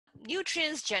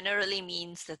nutrients generally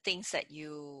means the things that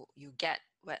you get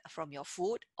from your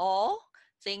food, or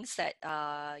things that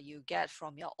you get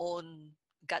from your own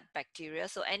gut bacteria.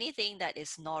 So anything that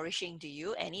is nourishing to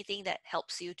you, anything that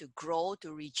helps you to grow,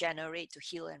 to regenerate, to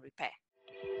heal and repair.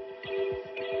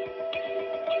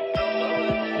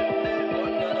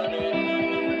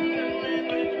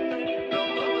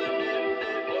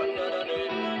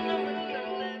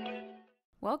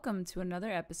 Welcome to another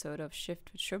episode of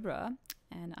Shift with Shubhra,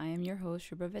 and I am your host,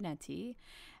 Shubhra Venetti,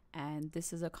 and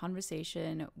this is a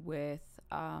conversation with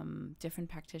different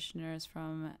practitioners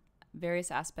from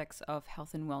various aspects of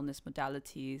health and wellness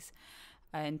modalities.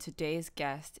 And today's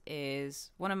guest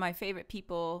is one of my favorite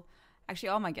people. Actually,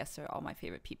 all my guests are all my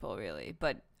favorite people, really.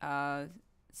 But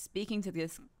speaking to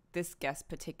this guest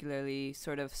particularly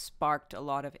sort of sparked a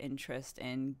lot of interest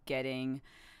in getting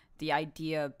the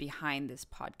idea behind this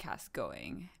podcast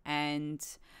going. And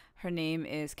her name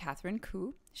is Katherine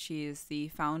Khoo. She is the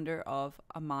founder of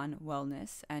Aman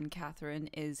Wellness, and Katherine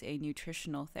is a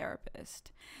nutritional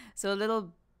therapist. So a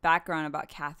little background about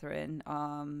Katherine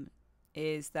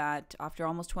is that after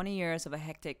almost 20 years of a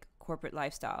hectic corporate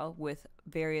lifestyle with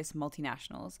various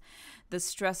multinationals, the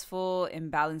stressful,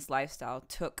 imbalanced lifestyle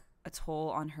took a toll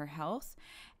on her health,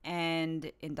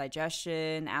 and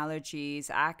indigestion,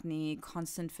 allergies, acne,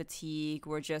 constant fatigue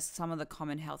were just some of the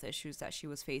common health issues that she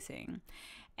was facing.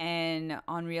 And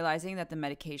on realizing that the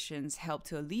medications helped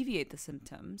to alleviate the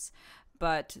symptoms,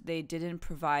 but they didn't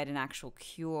provide an actual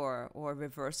cure or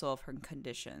reversal of her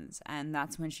conditions. And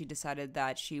that's when she decided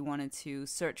that she wanted to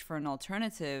search for an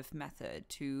alternative method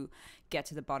to get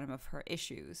to the bottom of her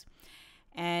issues.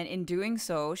 And in doing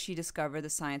so, she discovered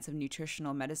the science of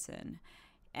nutritional medicine.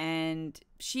 And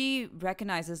she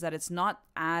recognizes that it's not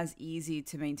as easy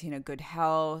to maintain a good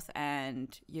health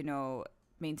and,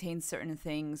 maintain certain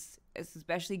things,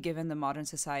 especially given the modern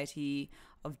society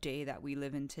of day that we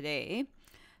live in today.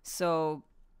 So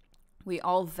we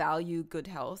all value good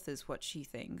health is what she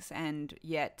thinks. And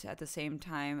yet at the same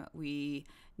time, we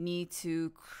need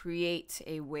to create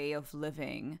a way of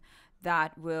living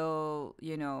that will,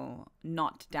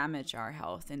 not damage our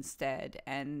health instead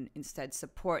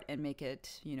support and make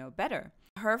it, better.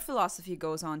 Her philosophy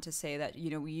goes on to say that,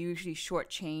 we usually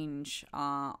shortchange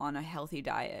on a healthy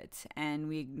diet, and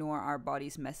we ignore our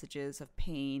body's messages of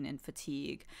pain and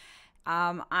fatigue.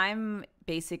 I'm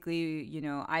basically,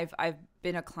 I've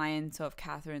been a client of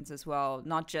Katherine's as well,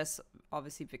 not just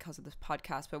obviously because of this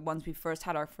podcast, but once we first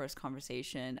had our first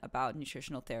conversation about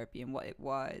nutritional therapy and what it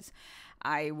was,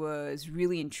 I was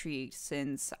really intrigued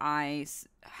since I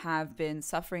have been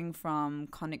suffering from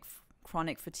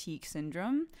chronic fatigue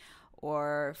syndrome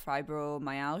or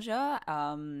fibromyalgia,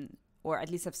 or at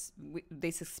least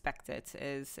they suspect it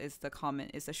is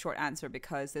the short answer,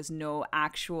 because there's no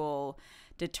actual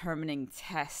determining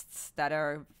tests that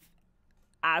are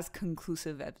as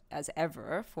conclusive as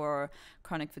ever for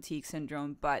chronic fatigue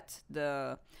syndrome, but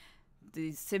the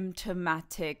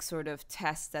symptomatic sort of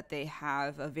test that they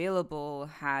have available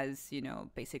has,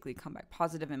 basically come back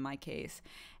positive in my case.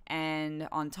 And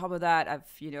on top of that,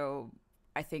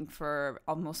 I think for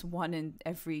almost 1 in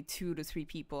every 2 to 3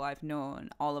 people I've known,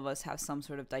 all of us have some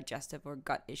sort of digestive or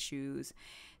gut issues.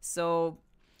 So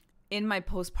in my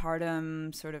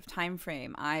postpartum sort of time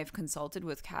frame, I've consulted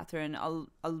with Katherine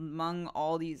among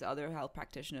all these other health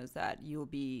practitioners that you'll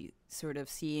be sort of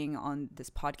seeing on this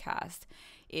podcast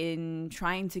in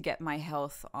trying to get my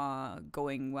health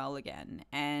going well again.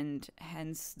 And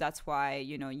hence, that's why,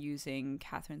 using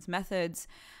Katherine's methods,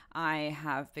 I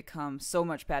have become so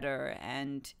much better.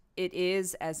 And it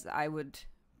is, as I would,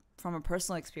 from a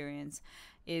personal experience,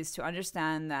 is to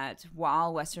understand that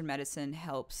while Western medicine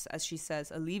helps, as she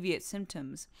says, alleviate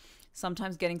symptoms,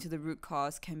 sometimes getting to the root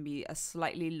cause can be a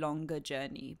slightly longer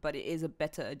journey, but it is a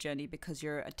better journey because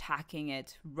you're attacking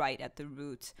it right at the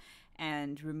root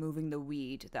and removing the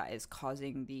weed that is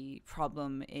causing the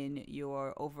problem in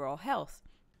your overall health.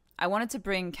 I wanted to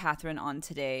bring Katherine on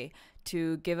today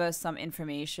to give us some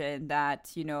information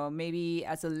that, maybe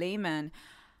as a layman,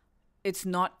 it's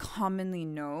not commonly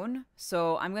known.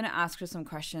 So I'm going to ask her some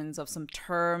questions of some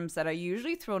terms that are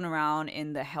usually thrown around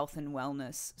in the health and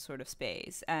wellness sort of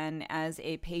space. And as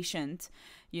a patient,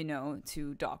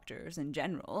 to doctors in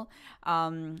general,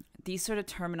 these sort of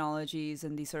terminologies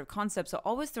and these sort of concepts are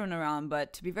always thrown around.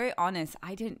 But to be very honest,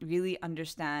 I didn't really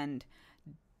understand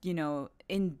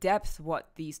in depth what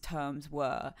these terms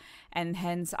were. And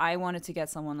hence I wanted to get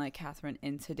someone like Katherine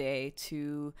in today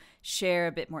to share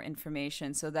a bit more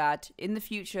information so that in the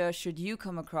future, should you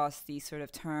come across these sort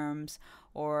of terms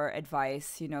or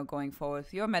advice, going forward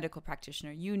with your medical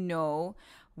practitioner,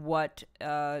 what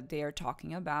they are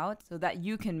talking about so that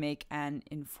you can make an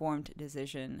informed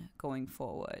decision going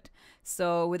forward.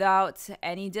 So, without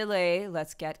any delay,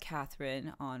 let's get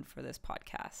Katherine on for this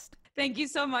podcast. Thank you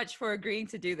so much for agreeing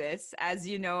to do this. As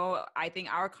you know, I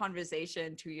think our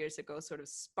conversation 2 years ago sort of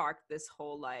sparked this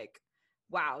whole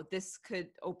wow, this could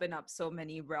open up so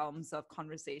many realms of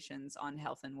conversations on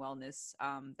health and wellness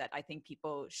that I think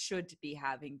people should be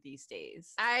having these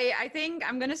days. I think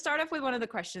I'm going to start off with one of the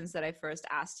questions that I first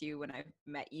asked you when I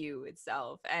met you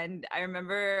itself. And I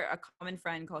remember a common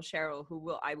friend called Cheryl,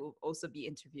 I will also be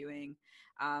interviewing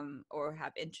or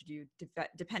have interviewed,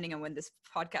 depending on when this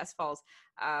podcast falls,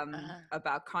 Uh-huh.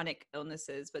 about chronic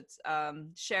illnesses. But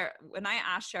when I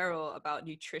asked Cheryl about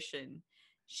nutrition,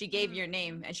 she gave your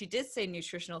name and she did say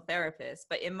nutritional therapist,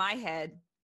 but in my head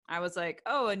I was like,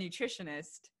 oh, a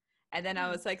nutritionist. And then I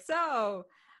was like, so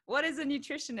what is a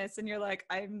nutritionist? And you're like,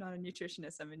 I'm not a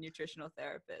nutritionist, I'm a nutritional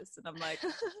therapist. And I'm like, So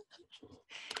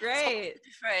what's great. the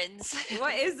difference?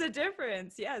 What is the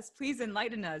difference? Yes, please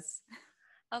enlighten us.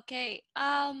 Okay.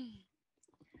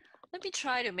 Let me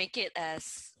try to make it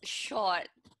as short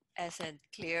as and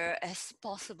clear as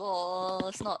possible.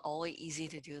 It's not always easy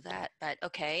to do that, but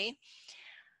okay.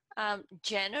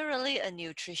 Generally, a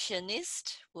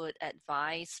nutritionist would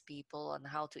advise people on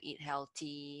how to eat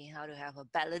healthy, how to have a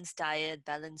balanced diet,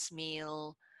 balanced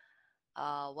meal,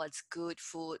 what's good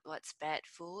food, what's bad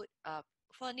food.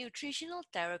 For nutritional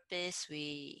therapists,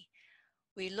 we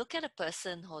look at a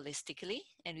person holistically,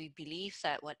 and we believe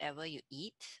that whatever you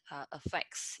eat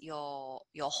affects your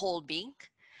whole being.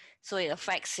 So it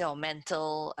affects your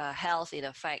mental health, it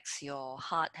affects your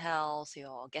heart health,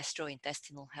 your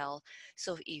gastrointestinal health.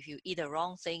 So if you eat the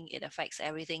wrong thing, it affects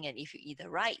everything. And if you eat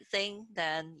the right thing,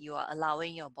 then you are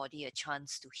allowing your body a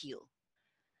chance to heal.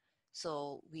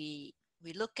 So we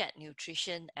look at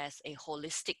nutrition as a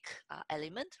holistic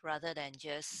element rather than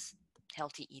just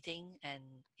healthy eating and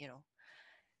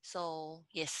so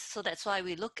yes, so that's why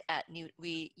we look at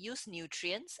we use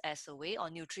nutrients as a way,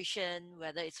 or nutrition,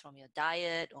 whether it's from your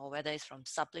diet or whether it's from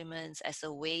supplements, as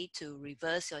a way to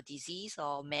reverse your disease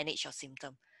or manage your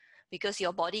symptom, because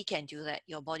your body can do that.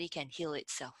 Your body can heal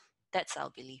itself. That's our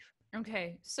belief.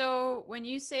 Okay, so when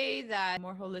you say that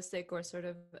more holistic or sort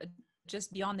of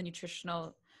just beyond the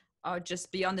nutritional,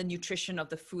 just beyond the nutrition of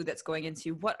the food that's going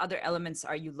into, what other elements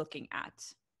are you looking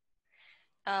at?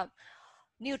 Uh,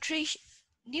 nutrition.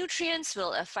 Nutrients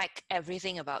will affect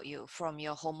everything about you, from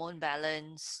your hormone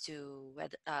balance to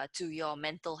your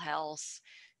mental health,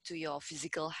 to your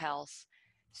physical health.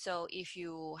 So if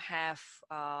you have,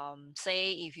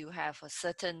 say, if you have a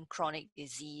certain chronic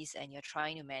disease and you're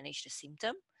trying to manage the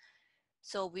symptom,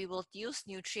 so we will use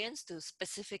nutrients to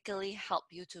specifically help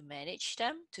you to manage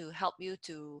them, to help you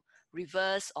to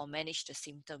reverse or manage the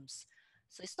symptoms.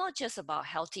 So it's not just about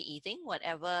healthy eating.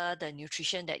 Whatever the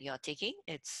nutrition that you're taking,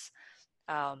 it's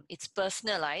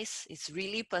personalized. It's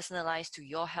really personalized to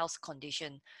your health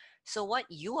condition. So what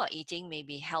you are eating may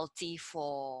be healthy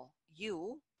for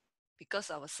you because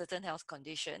of a certain health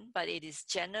condition, but it is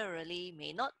generally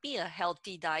may not be a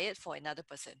healthy diet for another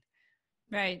person.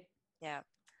 Right. Yeah.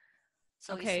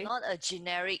 So it's Okay. not a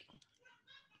generic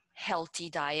healthy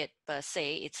diet per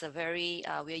se. It's a very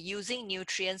we're using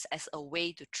nutrients as a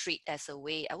way to treat, as a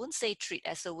way, I wouldn't say treat,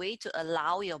 as a way to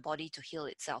allow your body to heal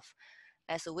itself,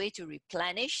 as a way to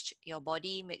replenish your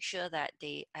body, make sure that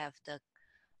they have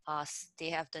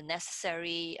the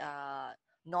necessary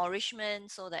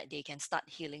nourishment so that they can start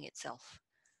healing itself.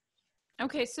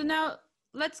 Okay, so now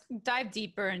let's dive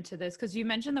deeper into this because you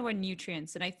mentioned the word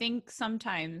nutrients, and I think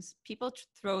sometimes people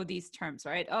throw these terms,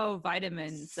 right? Oh,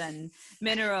 vitamins and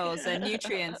minerals and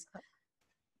nutrients.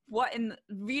 What in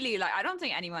really, like, I don't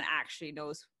think anyone actually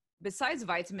knows besides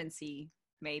vitamin C,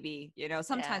 maybe, Yeah.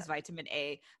 sometimes vitamin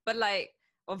A, but like,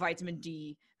 or vitamin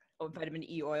D or vitamin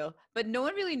E oil, but no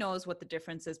one really knows what the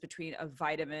difference is between a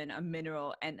vitamin, a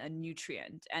mineral, and a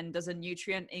nutrient. And does a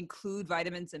nutrient include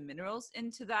vitamins and minerals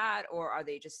into that, or are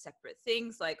they just separate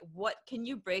things? Like, what can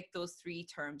you break those three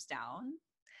terms down?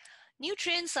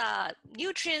 Nutrients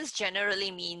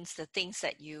generally means the things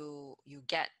that you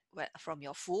get from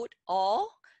your food, or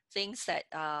things that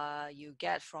you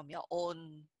get from your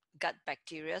own gut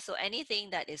bacteria. So anything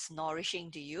that is nourishing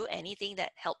to you, anything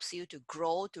that helps you to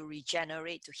grow, to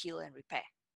regenerate, to heal and repair.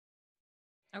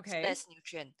 So Okay. that's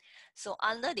nutrient. So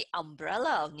under the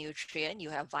umbrella of nutrient,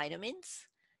 you have vitamins,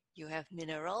 you have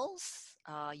minerals,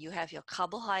 you have your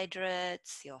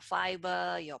carbohydrates, your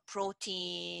fiber, your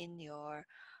protein, your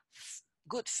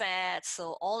good fats.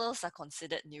 So all those are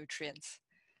considered nutrients.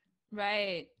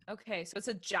 Right. Okay. So it's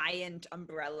a giant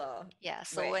umbrella Yeah.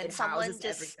 So where when it someone houses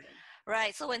just everything.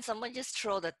 right, so when someone just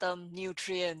throw the term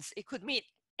nutrients, it could mean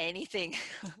anything.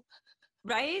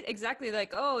 Right? Exactly.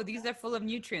 Like, oh, these are full of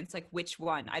nutrients. Like, which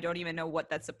one? I don't even know what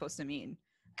that's supposed to mean.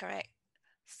 Correct.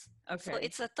 So Okay.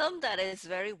 it's a term that is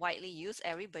very widely used.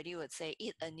 Everybody would say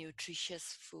eat a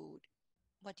nutritious food.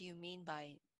 What do you mean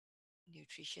by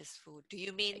nutritious food? Do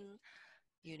you mean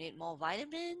you need more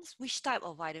vitamins? Which type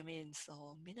of vitamins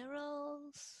or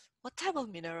minerals? What type of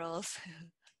minerals?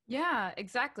 Yeah,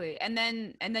 exactly. And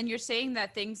then you're saying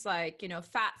that things like,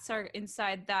 fats are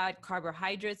inside that,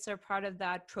 carbohydrates are part of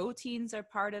that, proteins are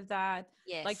part of that.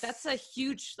 Like Yes.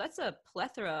 that's a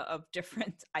plethora of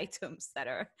different items that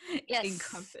are Yes,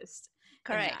 encompassed in that.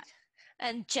 correct.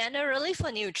 And generally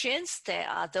for nutrients, there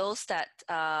are those that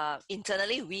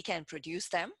internally we can produce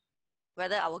them,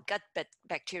 whether our gut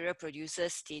bacteria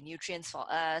produces the nutrients for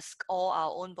us or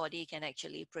our own body can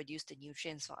actually produce the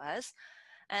nutrients for us.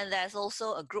 And there's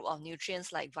also a group of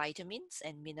nutrients like vitamins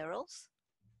and minerals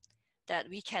that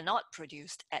we cannot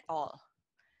produce at all.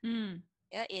 Mm,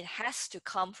 Yeah, it has to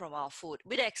come from our food,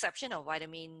 with the exception of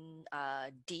vitamin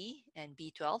D and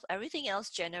B12. Everything else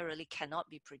generally cannot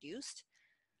be produced.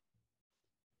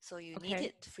 So you need okay.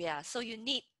 it, yeah. So you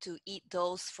need to eat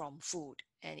those from food.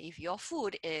 And if your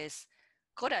food is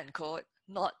quote unquote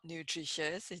not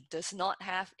nutritious, it does not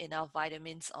have enough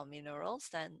vitamins or minerals,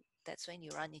 then that's when you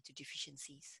run into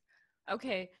deficiencies.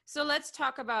 Okay. So let's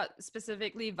talk about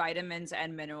specifically vitamins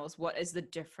and minerals. What is the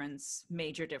difference,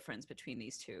 major difference between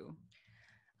these two?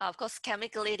 Of course,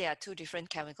 chemically, there are two different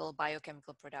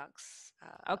biochemical products.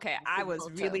 Okay, In I was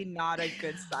simple really term. not a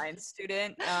good science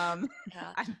student. Yeah.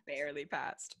 I barely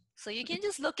passed. So you can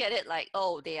just look at it like,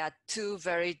 oh, they are two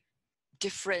very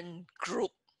different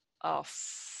group of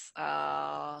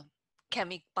uh,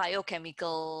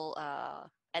 biochemical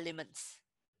elements,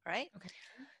 right? Okay.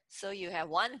 So you have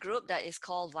one group that is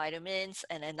called vitamins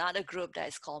and another group that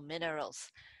is called minerals.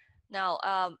 Now,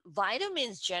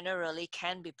 vitamins generally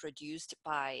can be produced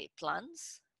by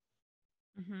plants,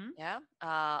 Mm-hmm.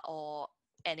 yeah, or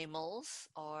animals,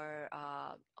 or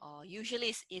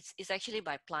usually it's actually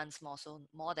by plants more so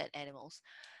more than animals.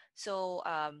 So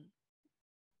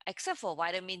except for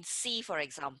vitamin C, for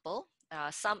example,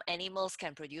 some animals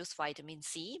can produce vitamin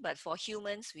C, but for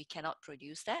humans we cannot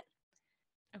produce that.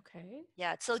 Okay.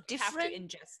 Yeah, so You have to different.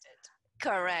 ingest it.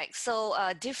 Correct. So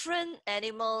different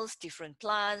animals, different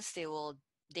plants,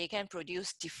 they can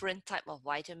produce different type of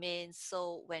vitamins.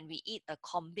 So when we eat a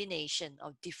combination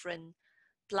of different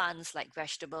plants like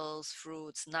vegetables,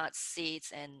 fruits, nuts,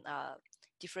 seeds, and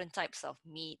different types of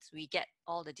meat, we get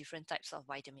all the different types of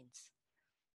vitamins,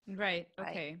 Right. right?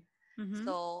 Okay. Mm-hmm.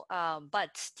 So,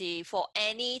 but for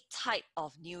any type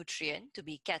of nutrient to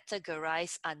be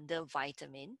categorized under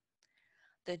vitamin,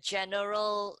 the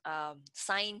general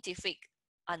scientific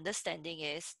understanding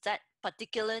is that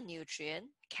particular nutrient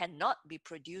cannot be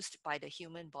produced by the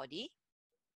human body.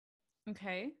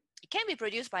 Okay. It can be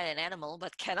produced by an animal,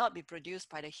 but cannot be produced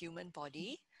by the human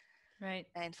body. Right.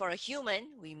 And for a human,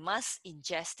 we must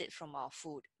ingest it from our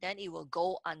food. Then it will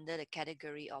go under the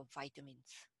category of vitamins,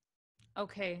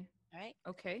 Okay. right?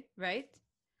 Okay. Right.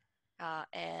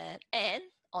 And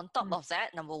on top Mm. of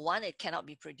that, number one, it cannot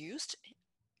be produced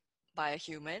by a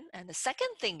human. And the second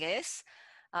thing is,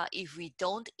 if we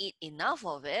don't eat enough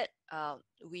of it,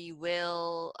 we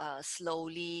will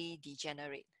slowly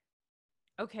degenerate.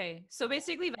 Okay. So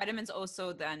basically, vitamins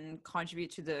also then contribute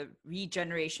to the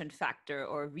regeneration factor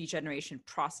or regeneration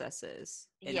processes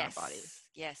in our body. Yes,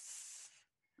 yes.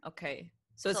 Okay.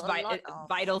 So So it's a lot of,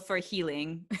 vital for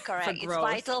healing, for correct, it's growth.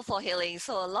 vital for healing.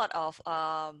 So a lot of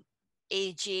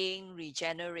aging,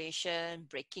 regeneration,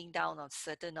 breaking down of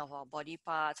certain of our body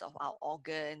parts, of our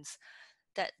organs.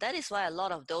 That is why a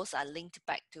lot of those are linked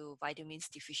back to vitamins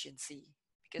deficiency,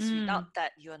 because without Mm.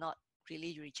 that, you're not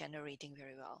really regenerating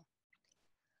very well.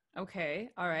 Okay.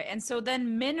 All right. And so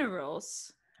then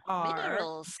minerals are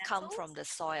Minerals come from metals? the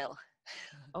soil.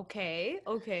 Okay.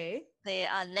 Okay. They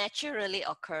are naturally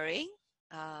occurring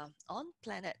on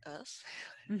planet Earth.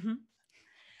 Mm-hmm.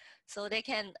 So they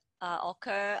can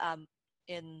occur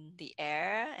in the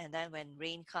air, and then when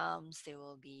rain comes, they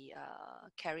will be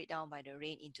carried down by the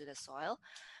rain into the soil.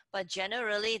 But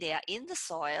generally, they are in the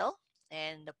soil,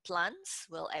 and the plants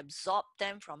will absorb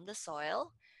them from the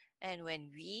soil. And when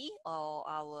we or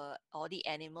the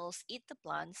animals eat the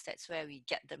plants, that's where we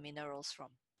get the minerals from.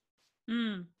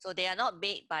 Mm. So they are not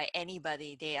made by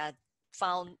anybody. They are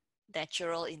found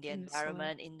natural in the In the soil.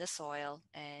 environment, in the soil,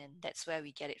 and that's where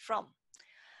we get it from.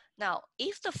 Now,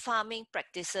 if the farming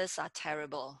practices are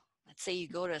terrible, let's say you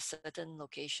go to a certain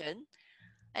location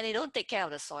and they don't take care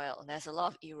of the soil, there's a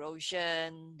lot of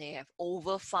erosion, they have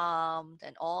over farmed,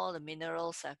 and all the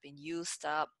minerals have been used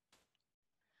up,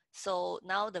 So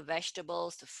now the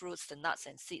vegetables, the fruits, the nuts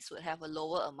and seeds would have a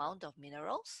lower amount of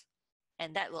minerals,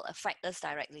 and that will affect us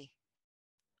directly.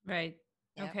 Right.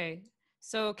 Yeah. Okay.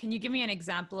 So can you give me an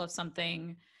example of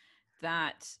something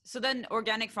that, so then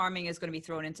organic farming is going to be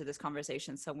thrown into this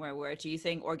conversation somewhere. Where do you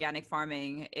think organic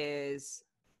farming is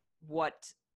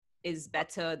what is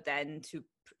better than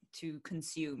to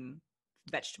consume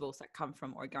vegetables that come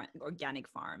from organic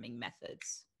farming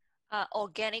methods?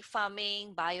 Organic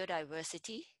farming,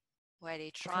 biodiversity, where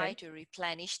they try Okay. to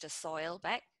replenish the soil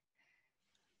back.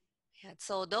 Yeah,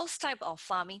 so those type of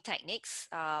farming techniques,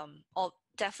 or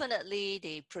definitely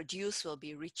the produce will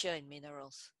be richer in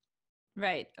minerals.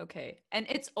 Right. Okay. And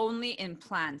it's only in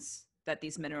plants that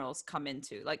these minerals come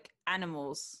into. Like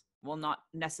animals will not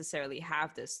necessarily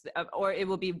have this, or it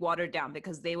will be watered down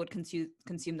because they would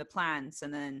consume the plants,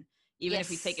 and then even if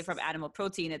we take it Yes, from animal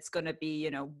protein, it's going to be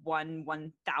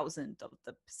one thousandth of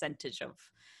the percentage of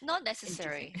not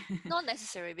interesting. necessary. Not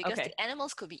necessary because Okay. the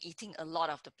animals could be eating a lot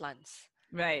of the plants.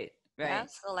 Right. Yeah, Right.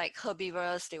 so like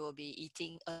herbivores, they will be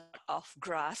eating a lot of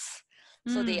grass.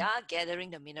 So they Mm. are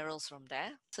gathering the minerals from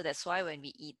there. So that's why when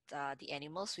we eat the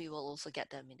animals, we will also get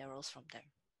the minerals from them.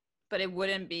 But it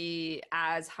wouldn't be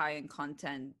as high in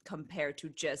content compared to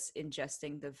just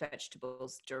ingesting the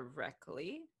vegetables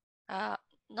directly. Uh,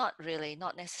 Not really,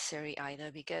 not necessary either,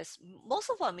 because most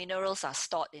of our minerals are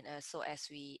stored in us. So as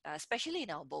we, especially in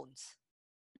our bones,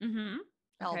 Mm-hmm.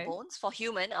 Okay. for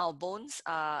human, our bones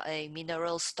are a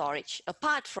mineral storage.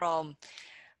 Apart from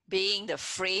being the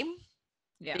frame,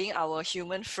 Yeah. being our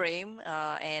human frame,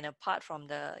 and apart from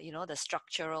the the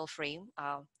structural frame,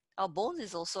 our bones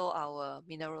is also our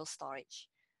mineral storage.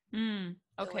 Mm.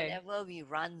 So Okay. whenever we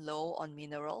run low on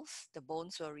minerals, the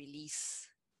bones will release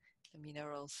the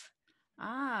minerals.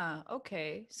 Ah,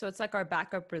 okay. So it's like our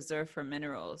backup reserve for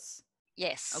minerals.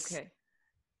 Yes. Okay.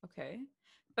 Okay.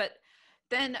 But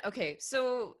then, okay,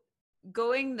 so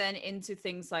going then into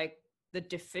things like the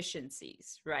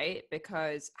deficiencies, right?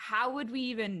 Because how would we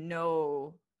even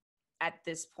know at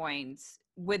this point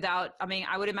without, I mean,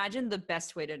 I would imagine the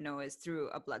best way to know is through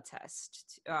a blood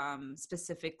test,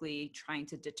 specifically trying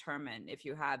to determine if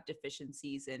you have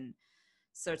deficiencies in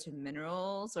certain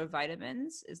minerals or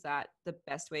vitamins. Is that the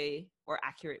best way or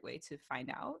accurate way to find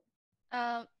out?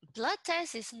 Uh, Blood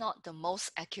test is not the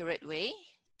most accurate way,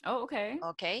 Oh, okay.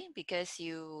 okay, because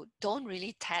you don't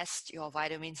really test your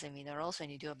vitamins and minerals when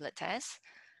you do a blood test,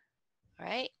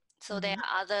 right? So there Mm-hmm.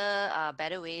 are other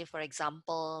better way, for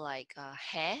example, like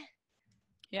hair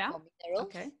Yeah. for minerals,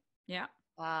 Okay. Yeah.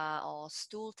 or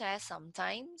stool test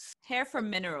sometimes. Hair for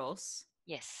minerals.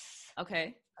 Yes,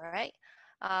 Okay. all right.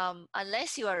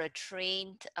 Unless you are a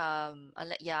trained,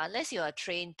 unless you are a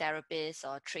trained therapist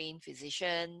or trained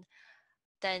physician,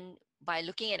 then by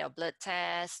looking at your blood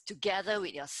test together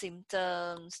with your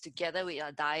symptoms, together with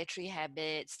your dietary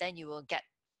habits, then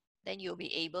you'll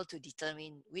be able to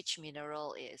determine which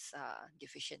mineral is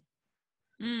deficient.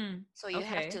 Mm. So you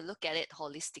have to Okay. look at it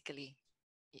holistically.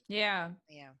 Yeah.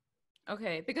 Yeah.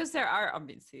 Okay. Because there are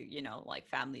obviously, like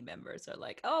family members are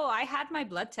like, oh, I had my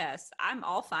blood test. I'm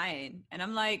all fine. And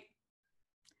I'm like,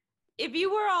 if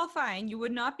you were all fine, you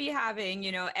would not be having,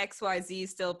 XYZ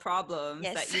still problems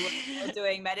that Yes. you were still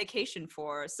doing medication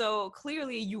for. So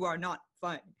clearly you are not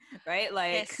fine, right?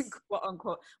 Like, Yes. quote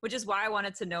unquote, which is why I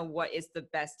wanted to know what is the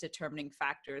best determining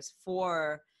factors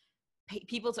for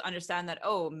people to understand that,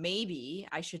 oh, maybe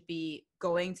I should be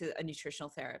going to a nutritional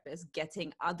therapist,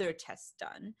 getting other tests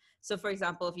done. So for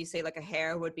example, if you say like a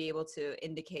hair would be able to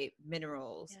indicate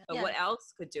minerals, Yeah. but Yeah. what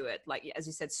else could do it? Like, as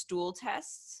you said, stool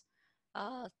tests.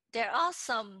 There are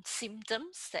some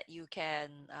symptoms that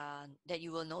that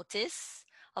you will notice.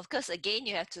 Of course, again,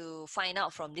 you have to find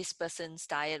out from this person's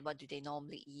diet, what do they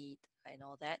normally eat and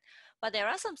all that. But there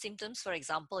are some symptoms. For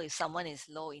example, if someone is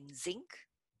low in zinc,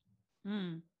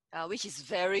 Mm. which is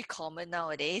very common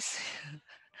nowadays,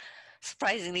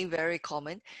 surprisingly very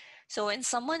common. So when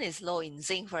someone is low in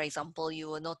zinc, for example, you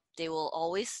will know they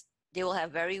will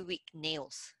have very weak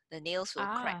nails. The nails will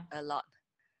crack Ah, a lot.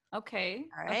 okay,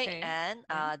 All right, okay, and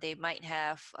yeah. they might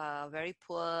have a very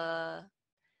poor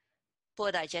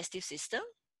digestive system.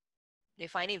 They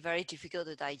find it very difficult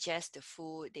to digest the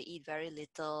food. They eat very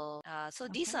little. So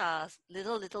these Okay. are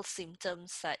little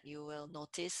symptoms that you will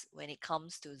notice when it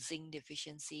comes to zinc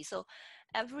deficiency. So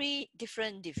every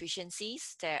different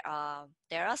deficiencies, there are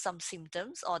some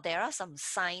symptoms or there are some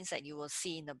signs that you will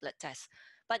see in the blood test.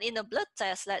 But in the blood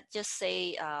test, let's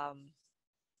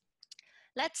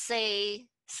say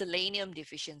selenium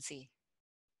deficiency.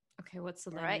 Okay, what's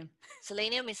All right, selenium?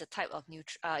 selenium is a type of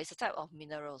is a type of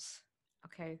minerals.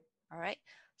 Okay. All right.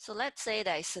 So let's say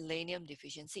there is selenium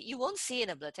deficiency. You won't see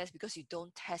in a blood test because you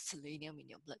don't test selenium in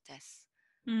your blood test,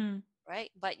 Mm.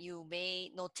 right? But you may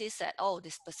notice that, oh,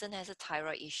 this person has a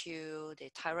thyroid issue,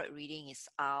 the thyroid reading is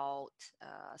out,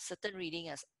 certain reading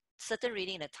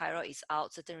the thyroid is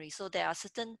out, certain reading. So there are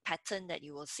certain pattern that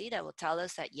you will see that will tell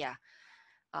us that, yeah,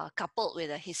 coupled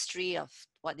with a history of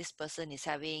what this person is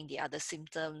having, the other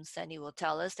symptoms, then it will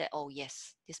tell us that, oh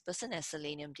yes, this person has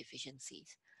selenium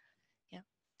deficiencies. Yeah.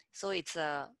 So it's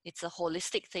a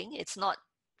holistic thing. It's not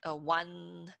a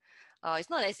one. It's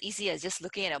not as easy as just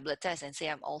looking at a blood test and say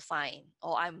I'm all fine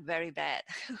or I'm very bad.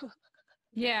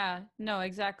 Yeah, no,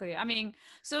 exactly. I mean,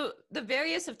 so the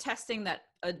various of testing that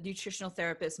a nutritional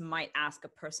therapist might ask a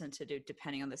person to do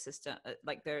depending on the system,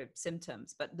 like their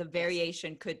symptoms, but the Yes.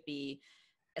 variation could be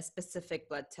a specific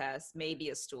blood test, maybe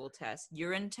a stool test,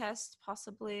 urine test,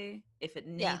 possibly, if it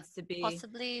Yeah. needs to be.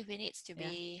 Possibly if it needs to Yeah.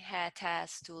 be hair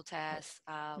test, stool Right. test.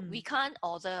 We Mm. can't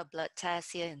order a blood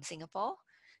test here in Singapore.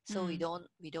 So we Mm.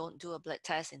 don't do a blood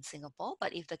test in Singapore.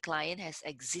 But if the client has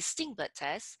existing blood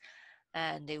tests,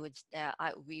 and they would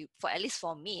we for at least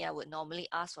for me, I would normally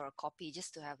ask for a copy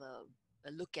just to have a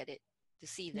look at it to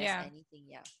see if there's Yeah. anything.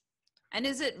 Yeah. And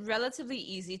is it relatively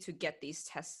easy to get these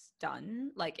tests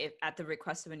done? Like if at the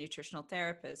request of a nutritional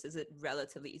therapist, is it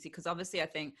relatively easy? Because obviously I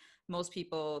think most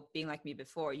people being like me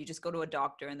before, you just go to a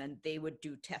doctor and then they would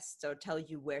do tests or tell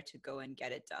you where to go and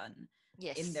get it done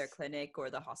in their Yes. clinic or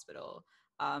the hospital.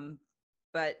 Um,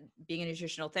 but being a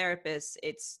nutritional therapist,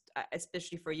 it's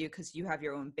especially for you because you have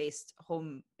your own based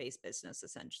home based business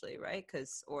essentially, right?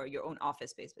 Because or your own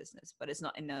office based business, but it's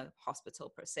not in a hospital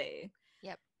per se.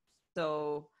 Yep.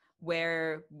 So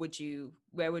where would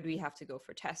we have to go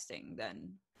for testing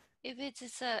then? If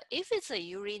it's a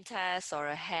urine test or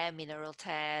a hair mineral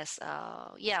test,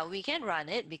 yeah, we can run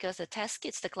it because the test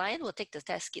kits, the client will take the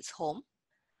test kits home,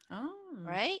 Oh,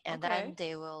 right? And then okay.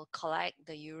 they will collect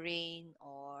the urine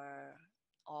or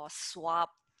swab,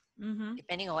 Mm-hmm.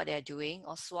 depending on what they're doing,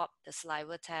 or swab the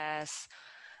saliva test,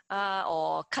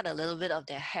 or cut a little bit of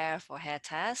their hair for hair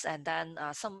test, and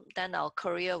then our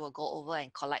courier will go over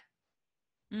and collect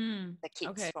Mm. the kits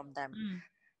Okay. from them. Mm.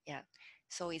 Yeah,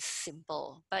 so it's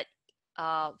simple. But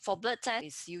for blood test,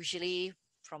 it's usually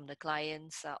from the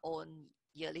client's own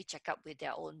yearly checkup with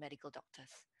their own medical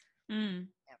doctors. Mm.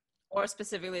 Yeah. Or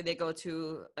specifically they go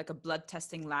to like a blood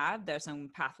testing lab. There's some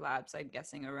path labs, I'm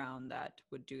guessing, around that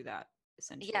would do that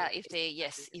Yeah, essentially. if they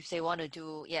yes, if they want to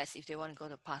do yes, if they want to go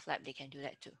to path lab, they can do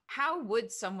that too. How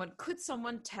would could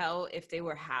someone tell if they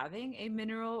were having a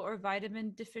mineral or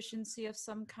vitamin deficiency of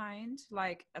some kind?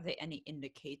 Like, are there any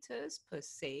indicators per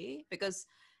se? Because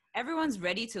everyone's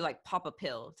ready to like pop a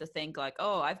pill to think like,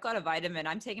 oh, I've got a vitamin,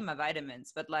 I'm taking my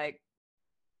vitamins, but like,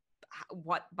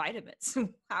 what vitamins?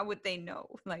 How would they know?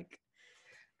 Like,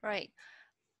 Right.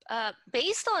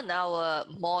 Based on our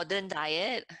modern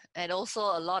diet and also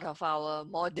a lot of our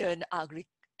modern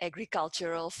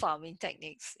agricultural farming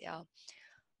techniques, yeah,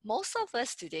 most of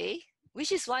us today,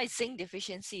 which is why zinc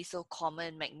deficiency is so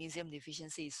common, magnesium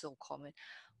deficiency is so common,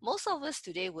 most of us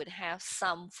today would have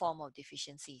some form of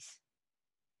deficiencies,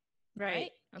 right.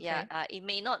 right? Yeah, Okay. it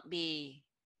may not be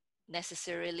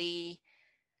necessarily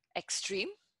extreme,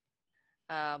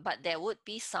 but there would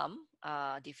be some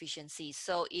deficiencies.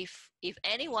 So if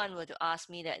anyone were to ask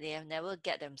me that they have never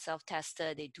get themselves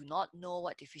tested, they do not know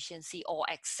what deficiency or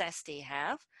excess they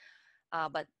have,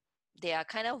 but they are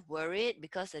kind of worried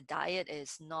because the diet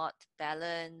is not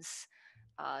balanced.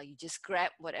 You just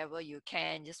grab whatever you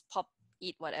can, just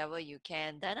eat whatever you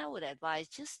can. Then I would advise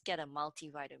just get a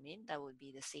multivitamin. That would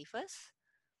be the safest.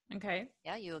 Okay.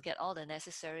 Yeah, you'll get all the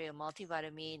necessary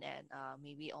multivitamin and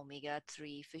maybe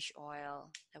omega-3 fish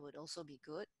oil. That would also be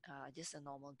good, just a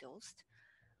normal dose.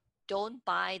 Don't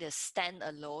buy the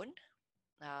standalone,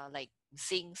 like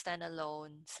zinc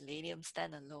standalone, selenium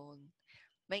standalone,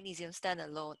 magnesium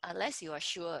standalone, unless you are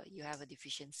sure you have a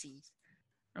deficiency.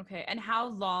 Okay. And how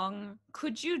long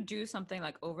could you do something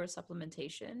like over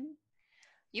supplementation?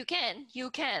 You can.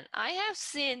 I have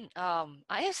seen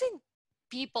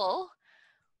people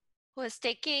who is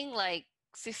taking like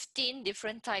 15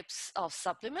 different types of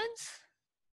supplements,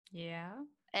 Yeah.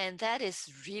 and that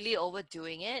is really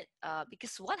overdoing it,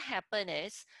 because what happened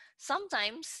is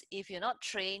sometimes if you're not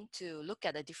trained to look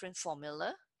at a different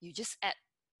formula, you just add,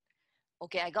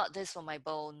 okay, I got this for my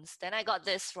bones, then I got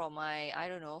this for my, I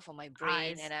don't know, for my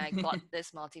brain, Eyes. and I got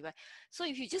this multivitamin. So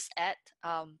if you just add,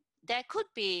 there could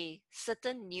be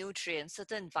certain nutrients,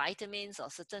 certain vitamins or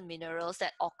certain minerals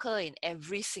that occur in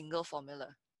every single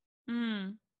formula,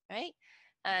 Mm. right?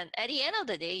 And at the end of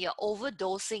the day, you're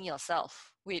overdosing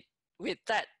yourself with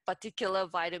that particular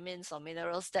vitamins or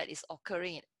minerals that is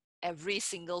occurring every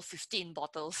single 15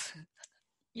 bottles.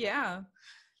 Yeah.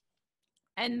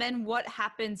 And then what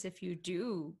happens if you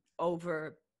do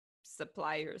over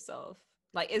supply yourself?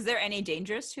 Like, is there any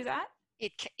dangers to that?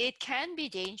 It can be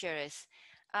dangerous.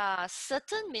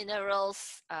 Certain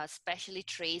minerals, especially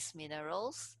trace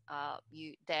minerals,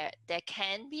 there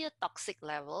can be a toxic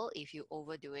level if you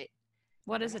overdo it.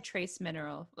 What is a Right? trace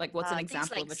mineral? Like, what's an Things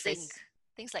example like of a zinc, trace?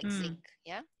 things like Hmm. zinc.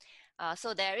 Yeah.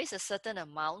 So there is a certain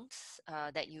amount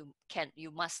that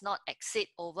you must not exceed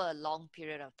over a long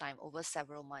period of time, over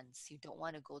several months. You don't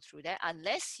want to go through that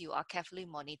unless you are carefully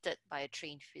monitored by a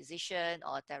trained physician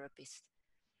or a therapist,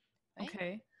 right?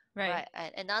 Okay. Right. Right.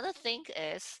 And another thing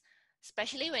is,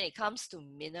 especially when it comes to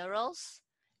minerals,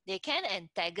 they can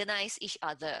antagonize each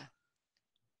other,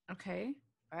 Okay.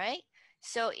 right?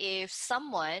 So if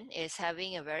someone is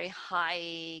having a very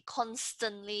high,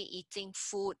 constantly eating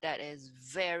food that is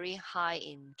very high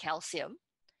in calcium,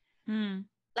 Hmm.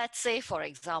 let's say, for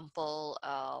example,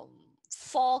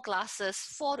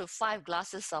 4 to 5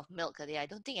 glasses of milk a day. I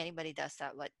don't think anybody does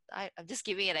that, but I'm just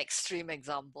giving an extreme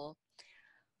example.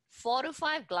 4 to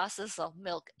 5 glasses of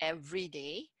milk every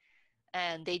day,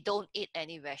 and they don't eat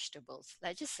any vegetables,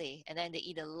 let's just say, and then they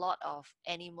eat a lot of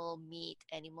animal meat,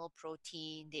 animal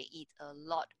protein, they eat a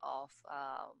lot of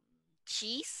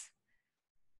cheese.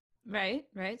 Right.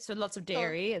 Right. So lots of So,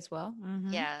 dairy as well.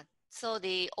 Mm-hmm. yeah, so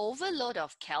the overload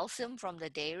of calcium from the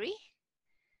dairy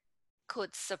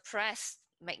could suppress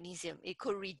magnesium, it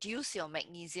could reduce your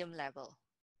magnesium level.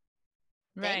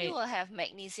 Then you Right. will have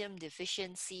magnesium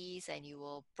deficiencies, and you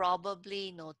will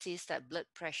probably notice that blood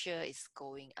pressure is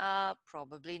going up,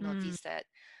 probably Hmm. notice that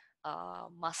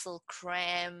muscle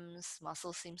cramps,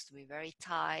 muscle seems to be very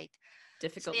tight. So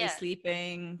Difficulty yeah,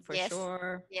 sleeping for yes,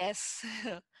 sure. yes.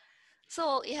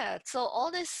 So yeah, so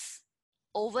all this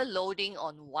overloading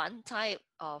on one type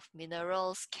of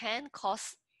minerals can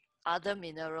cause other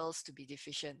minerals to be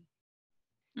deficient.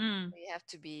 Mm. You have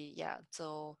to be, yeah.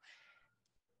 So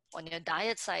on your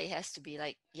diet side, it has to be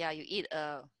like, yeah, you eat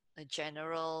a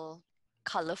general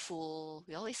colorful,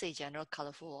 we always say general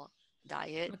colorful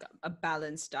diet. Like a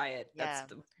balanced diet. That's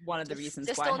Yeah. one of the just reasons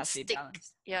just why it don't has to be stick,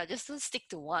 balanced. yeah, just don't stick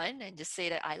to one and just say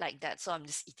that I like that, so I'm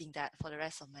just eating that for the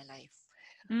rest of my life.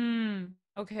 Mm.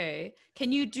 Okay.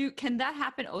 Can that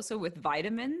happen also with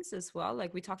vitamins as well?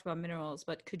 Like we talked about minerals,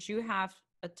 but could you have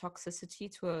a toxicity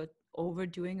to a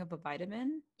overdoing of a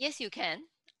vitamin? Yes, you can,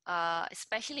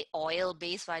 especially oil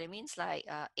based vitamins like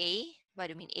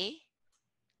vitamin A.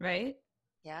 Right?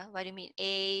 Yeah, vitamin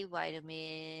A,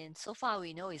 vitamin, so far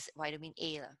we know is vitamin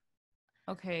A lah.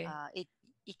 Okay.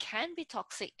 It can be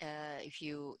toxic if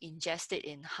you ingest it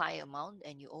in high amount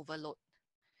and you overload.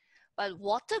 But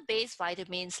water-based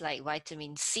vitamins like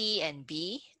vitamin C and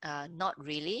B, not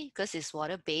really, because it's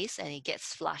water-based and it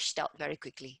gets flushed out very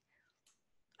quickly.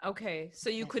 Okay. So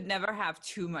you Yeah. could never have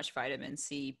too much vitamin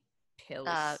C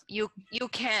pills. You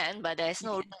can, but there's You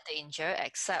no can. real danger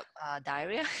except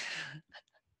diarrhea.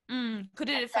 Mm. Could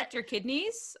it That affect your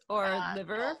kidneys or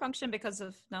liver no, function because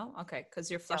of no? Okay, because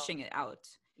you're no. flushing it out.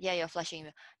 Yeah, you're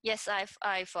flushing. Yes,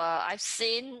 I've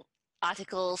seen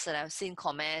articles and I've seen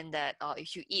comment that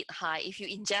if you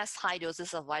ingest high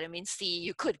doses of vitamin C,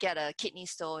 you could get a kidney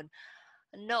stone.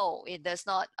 No, it does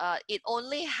not. It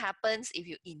only happens if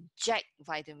you inject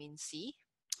vitamin C.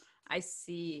 I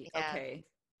see. Yeah, Okay.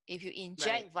 if you Right.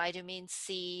 inject vitamin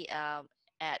C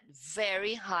at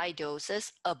very high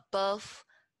doses, above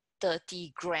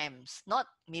 30 grams, not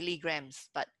milligrams,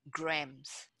 but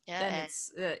grams. Yeah, Then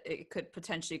and it could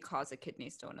potentially cause a kidney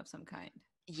stone of some kind.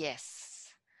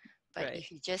 yes, but Right.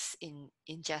 if you just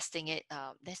ingesting it,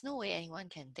 there's no way anyone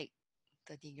can take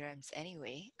 30 grams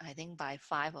anyway. I think by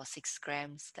 5 or 6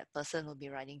 grams, that person will be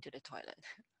running to the toilet.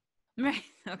 Right.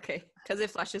 Okay. Because it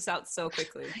flushes out so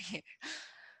quickly.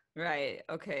 Right.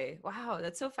 Okay. Wow.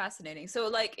 That's so fascinating. So,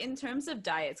 like, in terms of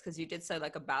diets, because you did say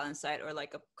like a balanced diet or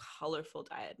like a colorful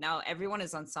diet. Now, everyone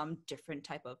is on some different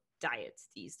type of diets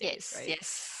these days, Yes, right?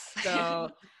 yes. So,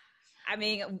 I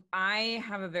mean, I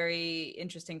have a very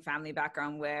interesting family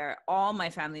background where all my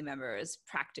family members,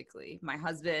 practically, my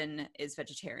husband is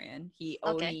vegetarian. He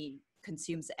Okay. only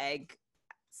consumes egg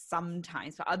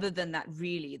sometimes, but other than that,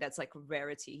 really, that's like a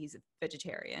rarity. He's a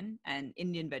vegetarian and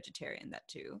Indian vegetarian, that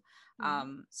too.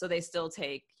 Hmm. So they still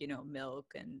take, milk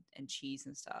and cheese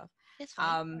and stuff. It's fine.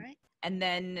 All Um, right. and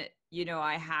then,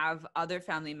 I have other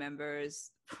family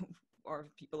members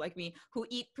or people like me who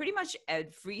eat pretty much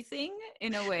everything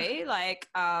in a way. Like,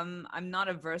 I'm not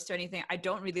averse to anything. I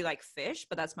don't really like fish,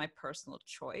 but that's my personal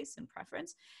choice and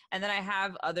preference. And then I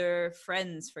have other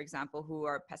friends, for example, who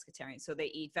are pescatarian. So they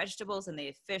eat vegetables and they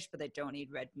eat fish, but they don't eat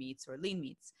red meats or lean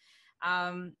meats.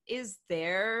 Is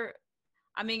there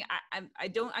I mean,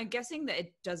 I'm guessing that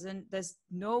it doesn't, there's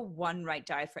no one right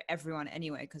diet for everyone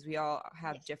anyway, because we all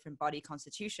have Yes. different body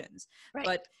constitutions. Right.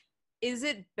 But is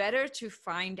it better to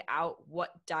find out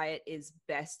what diet is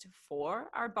best for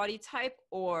our body type,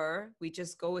 or we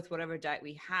just go with whatever diet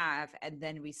we have and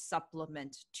then we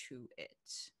supplement to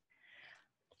it?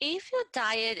 If your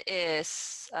diet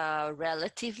is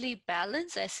relatively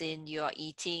balanced, as in you are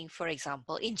eating, for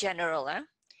example, in general,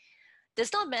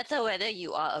 does not matter whether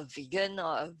you are a vegan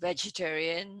or a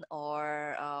vegetarian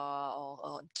or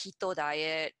keto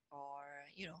diet or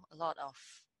a lot of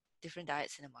different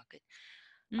diets in the market.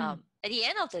 Mm, At the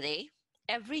end of the day,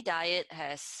 every diet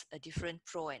has a different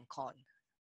pro and con.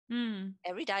 mm,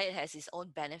 Every diet has its own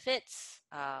benefits,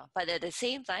 but at the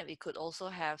same time, it could also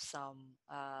have some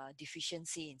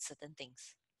deficiency in certain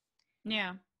things.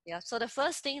 yeah. Yeah. So the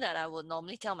first thing that I would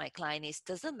normally tell my client is,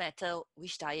 doesn't matter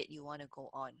which diet you want to go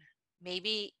on.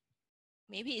 Maybe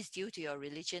maybe it's due to your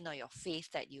religion or your faith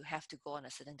that you have to go on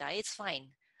a certain diet. It's fine.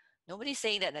 Nobody's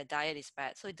saying that the diet is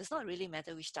bad. So it does not really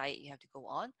matter which diet you have to go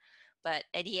on. But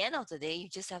at the end of the day, you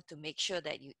just have to make sure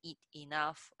that you eat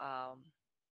enough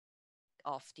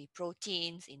of the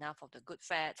proteins, enough of the good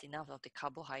fats, enough of the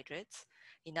carbohydrates,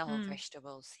 enough of Mm,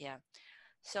 vegetables. Yeah.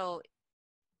 So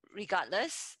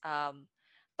regardless,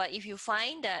 but if you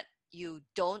find that you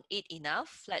don't eat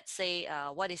enough, let's say,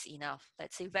 what is enough?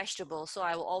 Let's say vegetables. So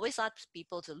I will always ask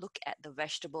people to look at the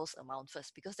vegetables amount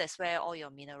first, because that's where all your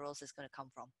minerals is going to come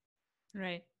from,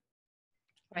 right.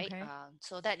 right? Okay.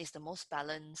 So that is the most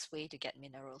balanced way to get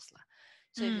minerals lah.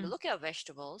 So if you Mm. look at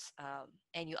vegetables,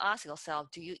 and you ask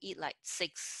yourself, do you eat like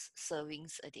 6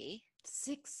 servings a day?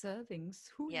 6 servings?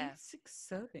 Who Yeah. eats 6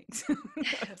 servings?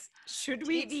 Should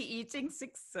Do you we eat, be eating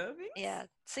 6 servings? yeah,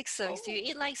 6 servings. Do you Oh,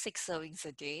 eat like 6 servings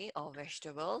a day of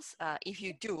vegetables? If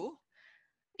you do,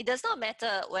 it does not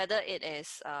matter whether it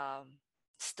is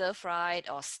stir fried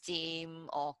or steamed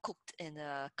or cooked in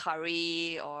a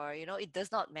curry, or it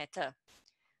does not matter.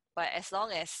 But as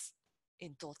long as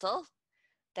in total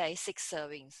there is 6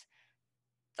 servings.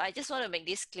 So I just want to make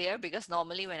this clear, because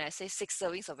normally when I say 6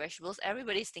 servings of vegetables,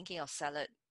 everybody's thinking of salad.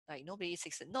 Like nobody eats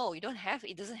six. No, you don't have.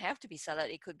 It doesn't have to be salad.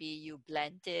 It could be you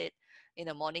blend it in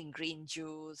the morning, green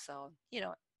juice, or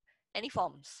any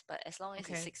forms. But as long as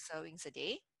it's okay. 6 servings a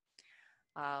day,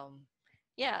 um,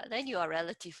 yeah, then you are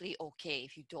relatively okay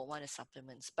if you don't want the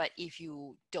supplements. But if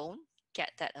you don't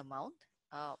get that amount,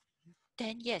 uh,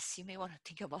 then yes, you may want to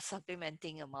think about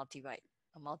supplementing a multivite,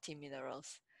 a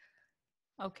multi-minerals.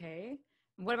 Okay.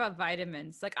 What about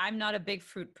vitamins? Like, I'm not a big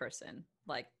fruit person,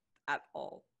 like, at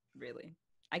all, really.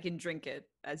 I can drink it,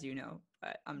 as you know,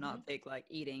 but I'm Mhm. not big like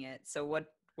eating it. So what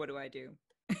do I do?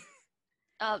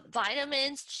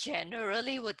 Vitamins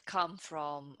generally would come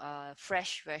from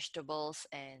fresh vegetables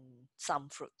and some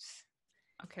fruits,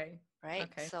 Okay. right?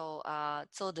 Okay. So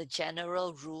the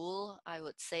general rule I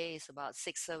would say is about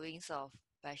 6 servings of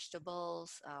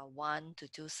vegetables, 1 to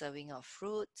 2 serving of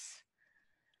fruits,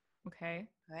 Okay.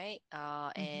 right?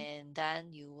 Hmm. And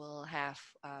then you will have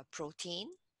protein.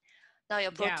 Now,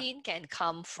 your Yeah. protein can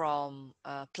come from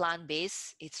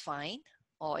plant-based, it's fine,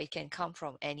 or it can come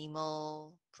from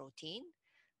animal protein,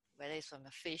 whether it's from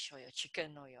a fish or your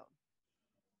chicken or your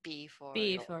beef or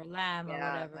your, Beef or lamb or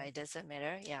yeah, whatever. it doesn't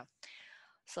matter. Yeah.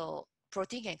 So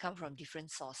protein can come from different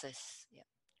sources. Yeah.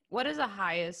 What is the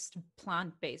highest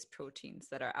plant-based proteins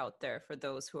that are out there for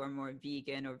those who are more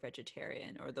vegan or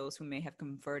vegetarian, or those who may have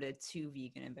converted to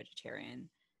vegan and vegetarian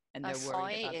and they're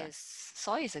worried Soy about that? is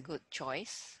soy is a good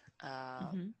choice.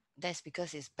 Hmm. That's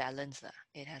because it's balanced.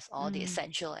 It has all the Mm.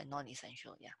 essential and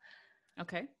non-essential. Yeah.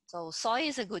 Okay. So soy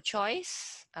is a good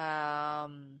choice.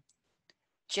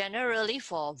 Generally,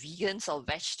 for vegans or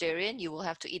vegetarian, you will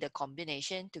have to eat a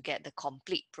combination to get the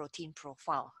complete protein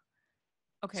profile.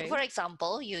 So, for Okay.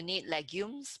 example, you need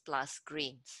legumes plus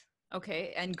grains,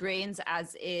 Okay. And grains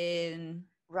as in.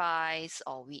 rice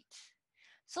or wheat.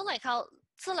 So, like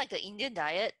the Indian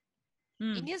diet,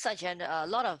 Mm, Indians are a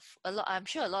lot. I'm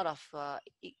sure a lot of,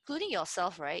 including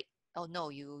yourself, right? Oh no,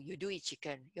 you do eat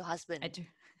chicken. Your I husband, do.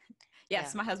 yeah,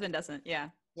 Yes, my husband doesn't. Yeah.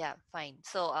 yeah, fine.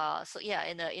 So yeah,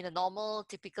 in a normal,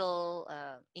 typical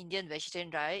Indian vegetarian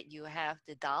diet, you have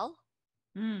the dal,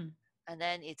 Mm. and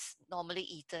then it's normally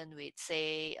eaten with,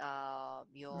 say,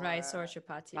 Rice or your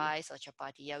chapati. rice or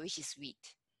chapati, yeah, which is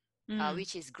wheat, Mm.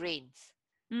 which is grains,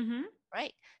 Mm-hmm.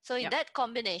 right? So in Yep. that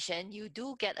combination, you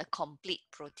do get a complete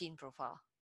protein profile.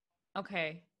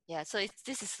 Okay. Yeah, so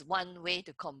this is one way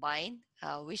to combine,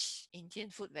 which Indian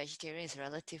food vegetarian is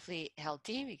relatively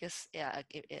healthy, because yeah,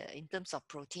 in terms of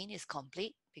protein, is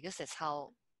complete, because that's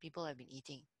how people have been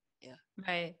eating. Yeah.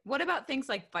 Right. What about things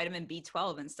like vitamin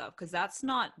B12 and stuff? Because that's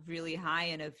not really high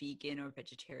in a vegan or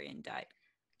vegetarian diet.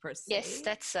 per Yes,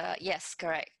 se. yes,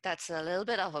 correct. That's a little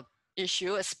bit of a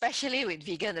issue, especially with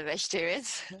vegan and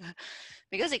vegetarians,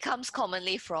 because it comes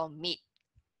commonly from meat.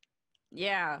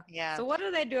 Yeah. Yeah. So what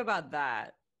do they do about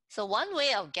that? So one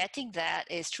way of getting that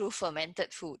is through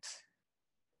fermented foods.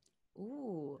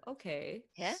 Ooh, okay.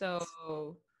 Yeah.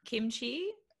 So kimchi?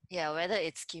 Yeah, whether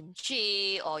it's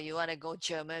kimchi or you want to go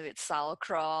German with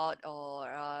sauerkraut or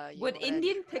you Would want to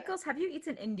Indian pickles, have you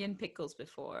eaten Indian pickles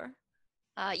before?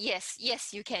 yes,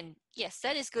 yes, you can. Yes,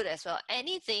 that is good as well.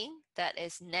 Anything that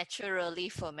is naturally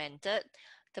fermented,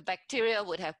 the bacteria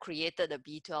would have created the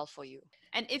B12 for you.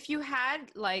 And if you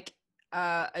had like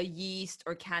a yeast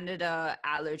or candida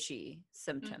allergy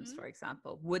symptoms, Hmm. for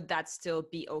example, would that still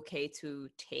be okay to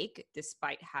take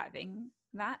despite having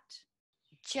that?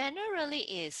 Generally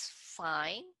is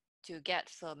fine to get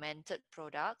fermented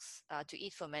products, to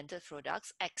eat fermented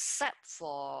products, except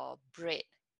for bread,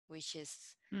 which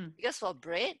is Mm. because for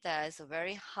bread there is a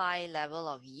very high level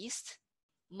of yeast.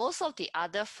 Most of the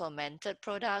other fermented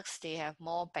products, they have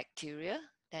more bacteria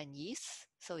than yeast,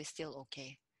 so it's still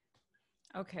okay.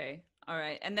 Okay. All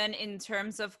right. And then in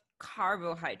terms of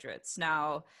carbohydrates,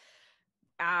 now,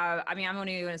 I mean, I'm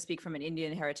only going to speak from an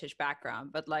Indian heritage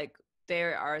background, but like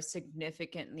there are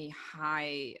significantly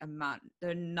high amount, there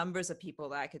are numbers of people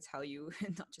that I could tell you,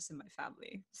 not just in my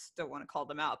family, just don't want to call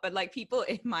them out, but like people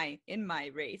in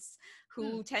my race Hmm,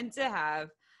 who tend to have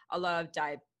a lot of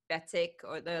diabetic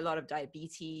or there are a lot of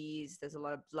diabetes, there's a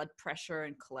lot of blood pressure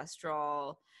and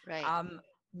cholesterol. right. Um,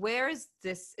 where is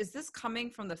this coming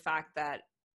from the fact that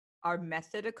our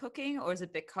method of cooking, or is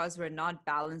it because we're not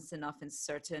balanced enough in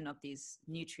certain of these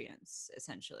nutrients,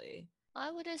 essentially? I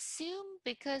would assume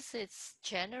because it's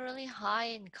generally high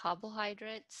in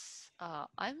carbohydrates.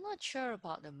 I'm not sure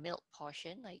about the milk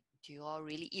portion. Like, do you all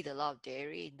really eat a lot of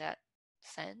dairy in that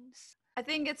sense? I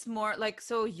think it's more like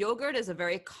so yogurt is a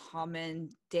very common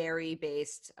dairy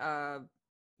based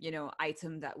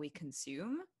item that we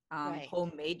consume. Right.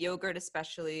 Homemade yogurt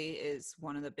especially is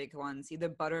one of the big ones, either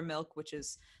buttermilk, which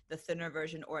is the thinner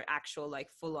version, or actual like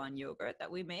full on yogurt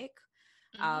that we make.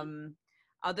 Mm-hmm. Um,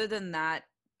 Other than that,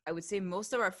 I would say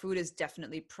most of our food is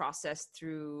definitely processed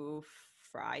through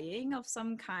frying of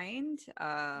some kind,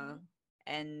 Mm-hmm.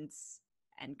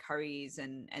 and curries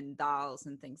and dals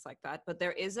and things like that. But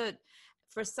there is a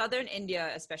for southern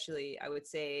India, especially, I would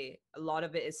say a lot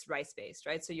of it is rice based,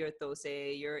 right? So your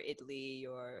dosa, your idli,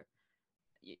 your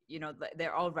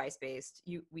they're all rice based.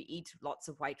 We eat lots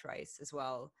of white rice as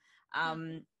well. Hmm.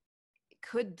 Um,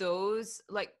 could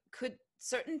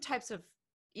certain types of,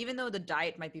 even though the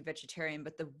diet might be vegetarian,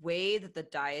 but the way that the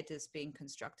diet is being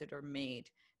constructed or made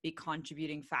be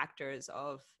contributing factors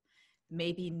of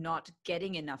maybe not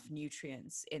getting enough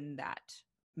nutrients in that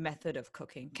method of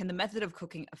cooking? Can the method of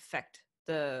cooking affect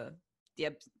the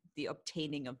the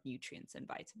obtaining of nutrients and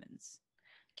vitamins?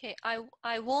 Okay,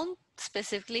 I won't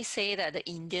specifically say that the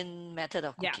Indian method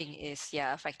of Yeah. cooking is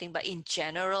affecting, but in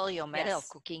general, your method of Yes.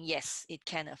 cooking, yes, it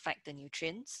can affect the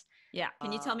nutrients. Yeah.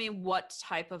 Can you tell Uh, me what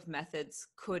type of methods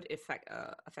could affect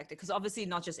it? Because obviously,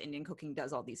 not just Indian cooking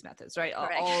does all these methods, right?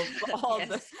 correct. All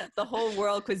Yes. the whole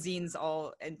world cuisines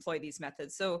all employ these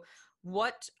methods. So,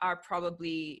 what are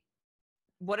probably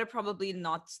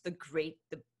not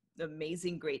the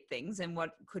amazing great things, and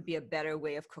what could be a better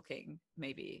way of cooking,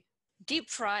 maybe? Deep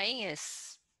frying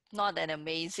is not an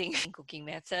amazing cooking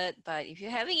method, but if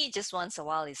you're having it just once a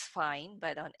while, it's fine.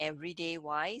 But on everyday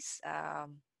wise,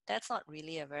 that's not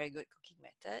really a very good cooking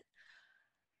method.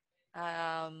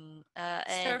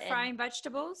 Stir And frying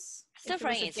vegetables, stir if it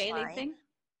was frying a is daily fine. thing.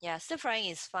 Yeah, stir frying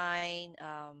is fine.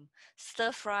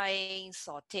 Stir frying,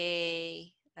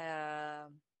 saute.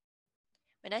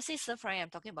 When I say stir frying, I'm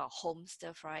talking about home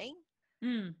stir frying.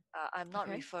 Mm, I'm not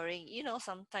okay. referring,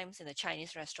 sometimes in a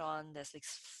Chinese restaurant, there's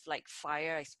like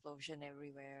fire explosion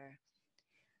everywhere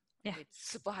Yeah. with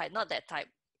super high, not that Mm, type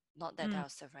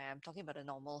of stir frying. I'm talking about a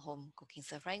normal home cooking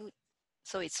stir frying.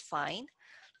 So it's fine.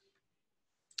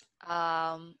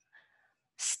 Um,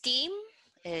 Steam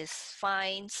is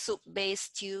fine. Soup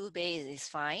based, stew based is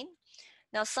fine.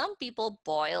 Now, some people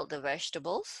boil the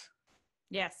vegetables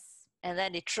yes. and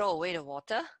then they throw away the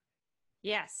water,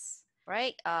 Yes.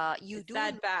 right? You It's do,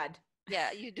 that bad.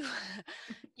 yeah, you do,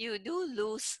 you do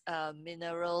lose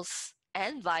minerals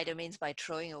and vitamins by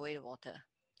throwing away the water.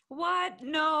 What?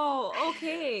 No.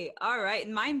 Okay. All right.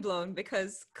 Mind blown,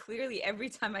 because clearly every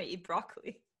time I eat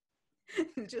broccoli,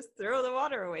 just throw the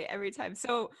water away every time.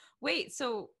 So, wait.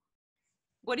 So,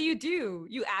 what do?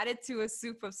 You add it to a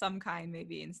soup of some kind,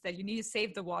 maybe instead. You need to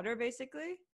save the water,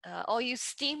 basically. Or you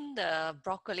steam the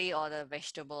broccoli or the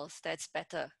vegetables. That's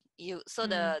better. You so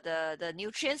Mm, the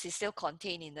nutrients is still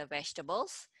contained in the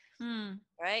vegetables, Mm.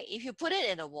 right? If you put it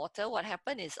in the water, what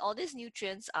happens is all these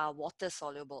nutrients are water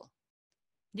soluble.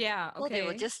 Yeah, So they will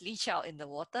okay. just leach out in the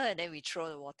water and then we throw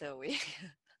the water away.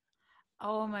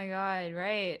 Oh my God,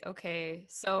 right. Okay.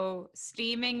 So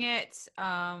steaming it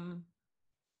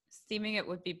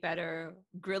would be better.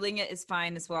 Grilling it is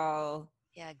fine as well.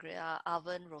 Yeah,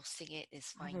 oven roasting it is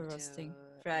fine Oven roasting. too.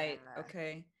 Yeah, Right.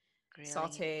 Okay. grilling it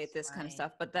Saute is this kind of fine.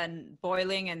 stuff, but then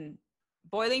boiling,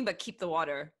 but keep the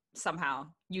water somehow.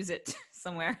 Use it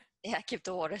somewhere. Yeah, keep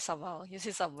the water somehow. Use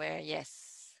it somewhere,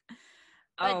 yes.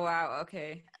 But Oh wow.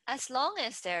 Okay. as long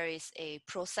as there is a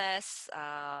process,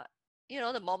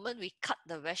 the moment we cut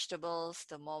the vegetables,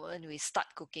 the moment we start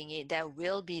cooking it, there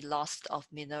will be loss of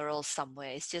minerals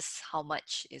somewhere. It's just how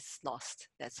much is lost.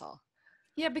 That's all.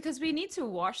 Yeah, because we need to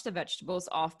wash the vegetables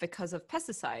off because of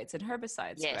pesticides and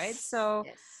herbicides, right? Yes, So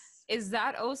yes. is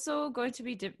that also going to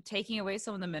be taking away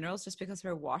some of the minerals just because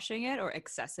we're washing it or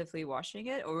excessively washing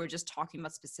it, or we're just talking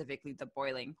about specifically the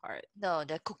boiling part? No,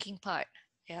 the cooking part.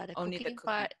 Yeah, the Only the cooking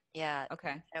cooking. part. Yeah,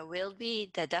 Okay.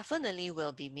 there definitely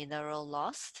will be mineral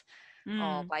lost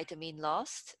or Mm, vitamin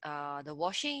lost. The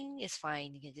washing is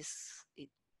fine. You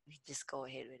just go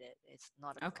ahead with it. It's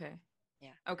not a problem. okay.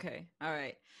 Yeah. Okay. All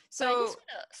right. But So,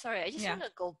 I just yeah. want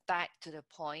to go back to the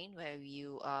point where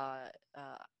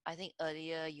I think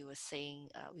earlier you were saying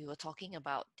we were talking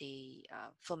about the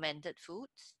fermented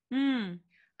foods. Mm,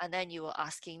 And then you were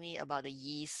asking me about the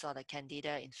yeast or the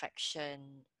candida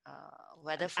infection,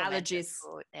 whether fermented allergies.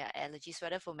 food, yeah, allergies,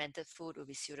 whether fermented food would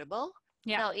be suitable.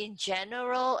 Yeah. Now, in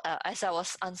general, as I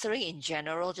was answering in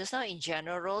general just now, in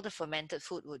general, the fermented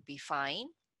food would be fine.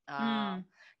 Uh, Mm.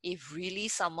 if really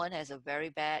someone has a very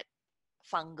bad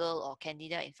fungal or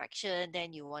candida infection,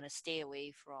 then you want to stay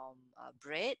away from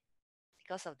bread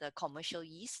because of the commercial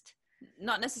yeast.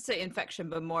 Not necessarily infection,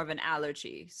 but more of an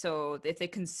allergy. So if they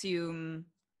consume,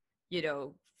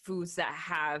 foods that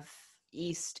have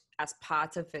yeast as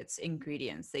part of its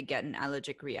ingredients, they get an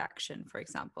allergic reaction, for Oh,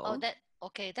 example. that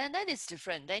okay, then that is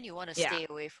different. Then you want to Yeah. stay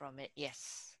away from it.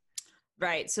 Yes.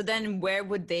 Right. So then where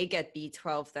would they get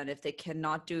B12 then if they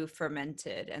cannot do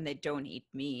fermented and they don't eat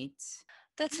meat?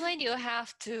 That's when you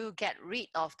have to get rid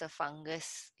of the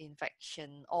fungus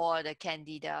infection or the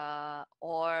candida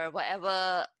or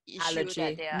whatever issue that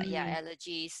Allergy. they are. Yeah, Mm.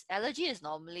 allergies. Allergy is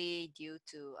normally due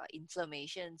to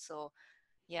inflammation. So,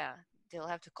 yeah, they'll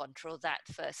have to control that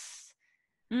first.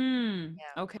 Mm.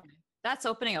 Yeah. Okay. That's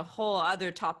opening a whole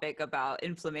other topic about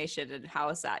inflammation and how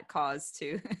is that caused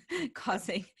to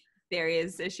causing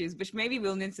various issues, which maybe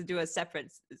we'll need to do a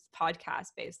separate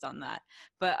podcast based on that.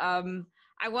 But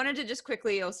I wanted to just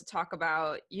quickly also talk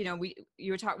about,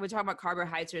 we're talking about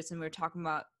carbohydrates and we are talking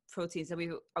about proteins, and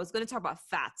I was going to talk about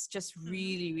fats just Hmm.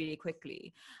 really, really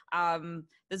quickly.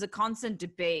 There's a constant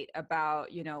debate about,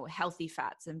 healthy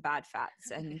fats and bad fats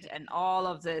and all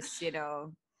of this,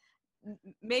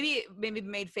 maybe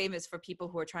made famous for people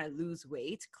who are trying to lose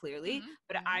weight, clearly, Hmm.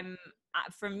 but Hmm.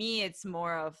 for me it's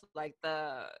more of like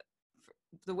the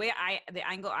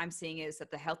angle I'm seeing is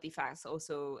that the healthy fats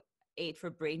also aid for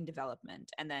brain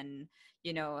development, and then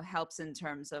helps in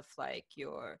terms of like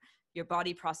your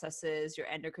body processes, your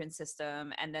endocrine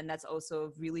system, and then that's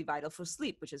also really vital for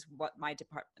sleep, which is what my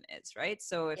department is, right?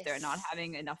 So if they're not Yes.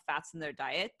 having enough fats in their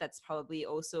diet, that's probably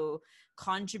also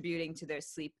contributing to their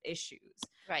sleep issues.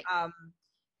 Right. um,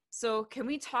 so can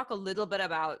we talk a little bit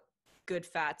about good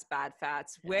fats, bad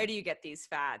fats? Where do you get these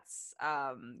fats?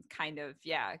 Kind of,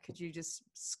 yeah. Could you just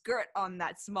skirt on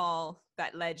that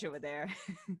ledge over there?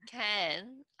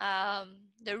 Can.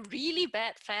 The really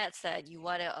bad fats that you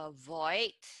want to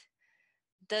avoid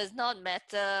does not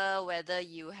matter whether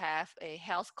you have a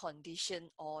health condition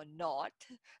or not.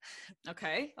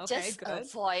 Okay, okay, Just good.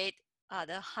 avoid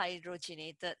the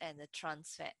hydrogenated and the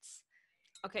trans fats.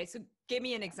 Okay, so give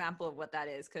me an example of what that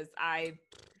is, because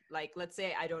let's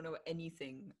say I don't know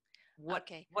anything. What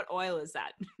Okay. what oil is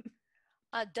that?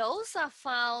 Those are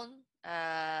found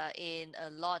in a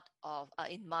lot of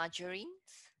in margarines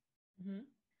Mm-hmm.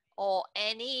 or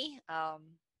any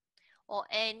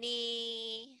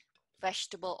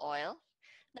vegetable oil.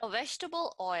 Now,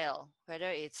 vegetable oil,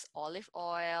 whether it's olive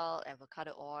oil,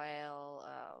 avocado oil,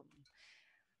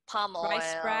 palm oil, or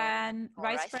Rice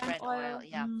rice bran bran oil, oil,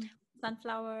 yeah, you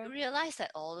sunflower. realize that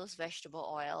all those vegetable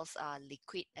oils are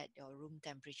liquid at your room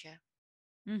temperature,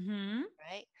 Mm-hmm.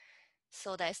 right?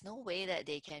 So there's no way that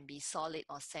they can be solid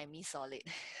or semi-solid.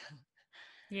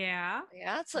 Yeah.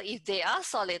 Yeah, so if they are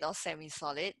solid or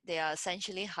semi-solid, they are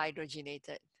essentially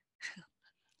hydrogenated.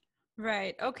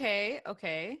 Right. Okay.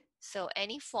 Okay. So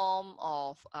any form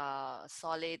of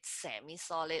solid,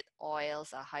 semi-solid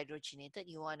oils are hydrogenated.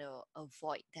 You want to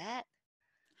avoid that.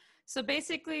 So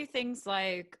basically, things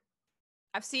like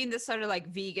I've seen this sort of like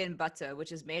vegan butter,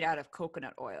 which is made out of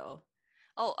coconut oil.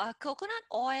 Oh, coconut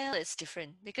oil is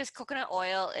different because coconut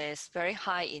oil is very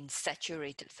high in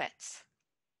saturated fats.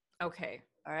 Okay.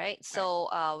 All right. Right. So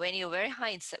when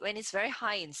it's very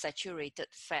high in saturated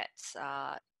fats,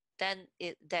 then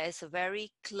there is a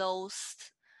very close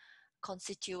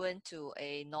constituent to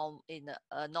a normal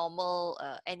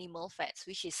animal fats,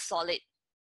 which is solid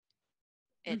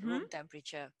at Mm-hmm. room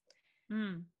temperature.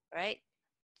 Mm. Right.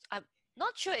 I'm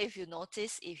not sure if you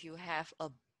notice if you have a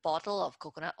bottle of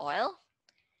coconut oil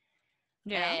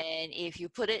Yeah. and if you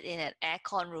put it in an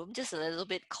aircon room, just a little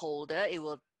bit colder, it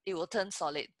will turn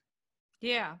solid.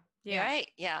 Yeah. Yeah. Right?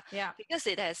 Yeah, Yeah. because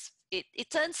it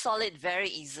turns solid very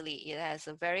easily. It has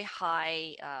a very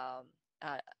high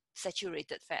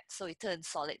saturated fat, so it turns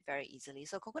solid very easily.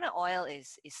 So coconut oil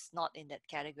is not in that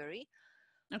category.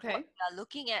 What Okay. we are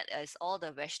looking at is all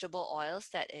the vegetable oils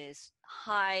that is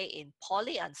high in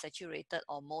polyunsaturated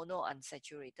or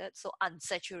monounsaturated, so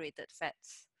unsaturated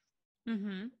fats,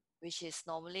 Mm-hmm. which is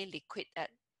normally liquid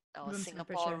at our Room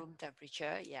Singapore temperature. room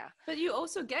temperature. Yeah. But you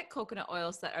also get coconut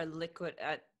oils that are liquid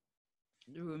at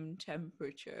room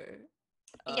temperature.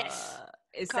 Yes,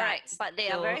 Is that correct. But they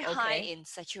are still very high okay? in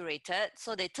saturated,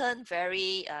 so they turn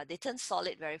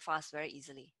solid very fast, very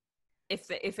easily.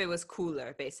 If it was cooler,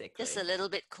 Just a basically. little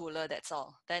bit cooler, that's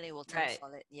all. Then it will turn Right.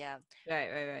 solid. Yeah.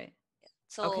 Right.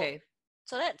 So Okay.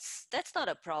 that's not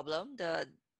a problem. The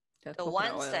The coconut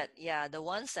ones oil. that yeah, the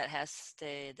ones that has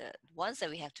the ones that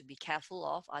we have to be careful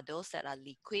of are those that are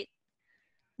liquid,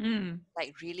 Mm.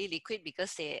 like really liquid,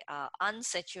 because they are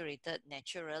unsaturated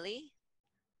naturally,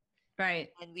 Right.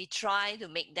 and we try to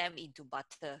make them into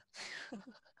butter.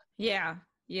 Yeah.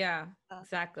 Yeah. Uh,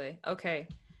 Exactly. Okay.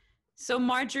 So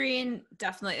margarine,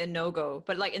 definitely a no-go.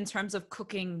 But like in terms of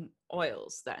cooking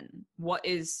oils, then what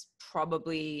is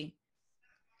probably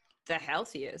the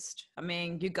healthiest? I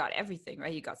mean, you got everything,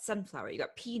 right? You got sunflower, you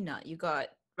got peanut, you got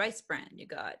rice bran, you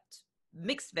got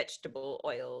mixed vegetable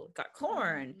oil, got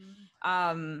corn. mm,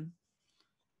 Um,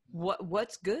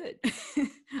 what's good?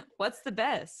 What's the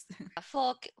best?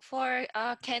 for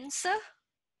cancer,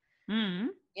 Mm.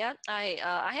 yeah,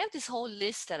 I have this whole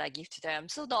list that I give to them.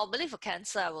 So normally for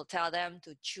cancer, I will tell them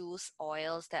to choose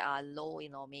oils that are low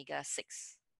in omega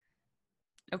 6,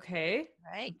 Okay.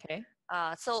 right? Okay.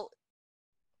 So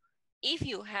if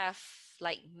you have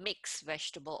like mixed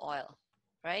vegetable oil,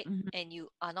 right, Mhm. and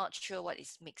you are not sure what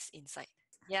is mixed inside,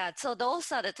 yeah, so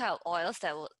those are the type of oils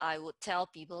that I would tell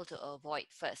people to avoid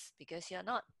first because you're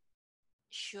not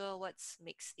sure what's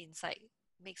mixed inside.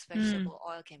 Mixed Mm. vegetable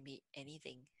oil can be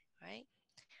anything, right?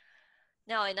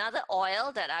 Now, another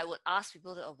oil that I would ask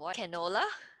people to avoid, canola,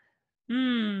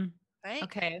 Mm. right?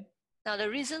 Okay. Now, the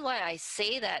reason why I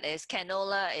say that is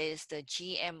canola is the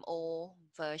GMO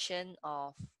version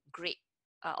of grape,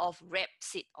 of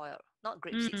rapeseed oil, not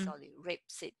grapeseed, Mm. sorry,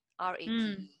 rapeseed, RAPE.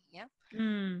 Mm. Yeah.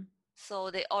 Mm.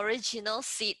 So the original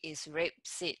seed is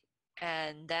rapeseed,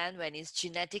 and then when it's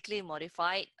genetically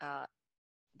modified,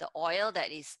 the oil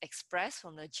that is expressed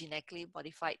from the genetically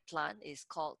modified plant is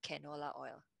called canola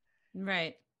oil.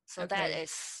 Right. So that Okay.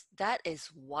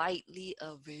 is widely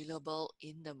available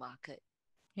in the market.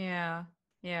 Yeah.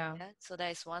 Yeah. Yeah, so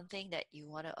that is one thing that you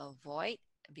want to avoid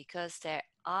because there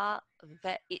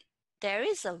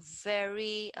is a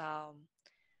very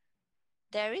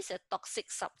there is a toxic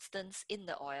substance in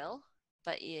the oil,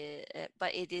 but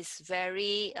it is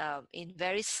very in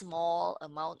very small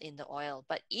amount in the oil.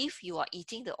 But if you are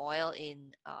eating the oil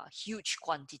in huge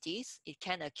quantities, it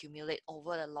can accumulate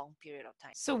over a long period of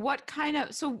time. So what kind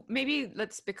of, so maybe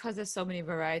let's, because there's so many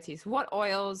varieties, what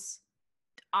oils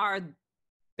are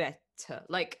better?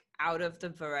 Like out of the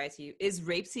variety, is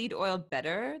rapeseed oil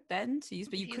better then to use?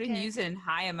 But If you you couldn't can, use it in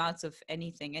high amounts of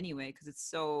anything anyway because it's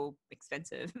so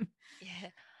expensive. yeah,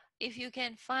 if you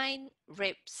can find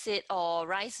rapeseed or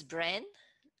rice bran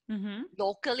Mm-hmm.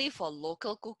 locally for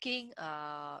local cooking,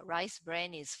 rice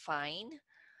bran is fine.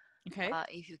 Okay.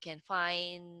 If you can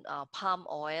find palm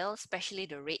oil, especially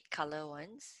the red color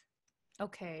ones,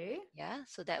 Okay. yeah,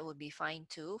 so that would be fine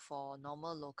too for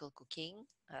normal local cooking.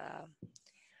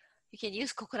 You can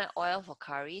use coconut oil for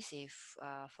curries if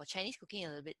for Chinese cooking a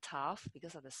little bit tough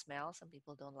because of the smell. Some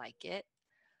people don't like it.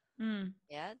 Mm.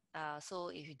 Yeah. So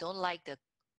if you don't like the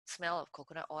smell of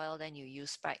coconut oil, then you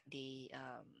use back the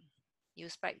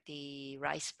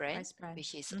rice bran, Rice bran.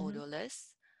 which is Mm-hmm.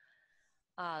 odorless.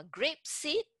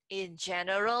 Grapeseed in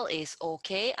general is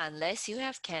okay unless you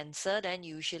have cancer. Then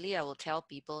usually I will tell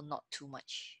people not too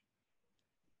much,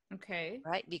 Okay.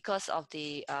 right? Because of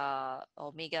the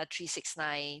omega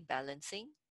 369 balancing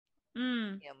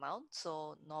Mm. the amount.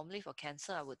 So normally for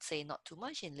cancer, I would say not too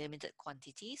much in limited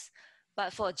quantities.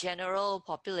 But for general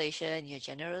population, you're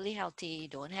generally healthy,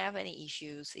 don't have any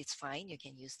issues, it's fine. You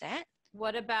can use that.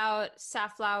 What about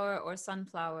safflower or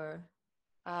sunflower?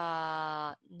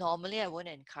 Normally I won't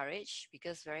encourage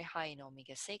because very high in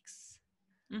omega-6.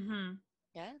 Mm-hmm.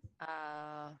 Yeah.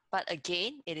 But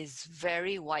again, it is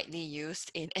very widely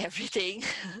used in everything.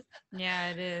 Yeah,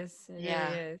 it is. It really Yeah.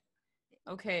 is.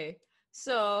 Okay.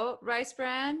 So rice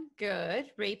bran,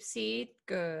 good. Rapeseed,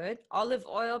 good. Olive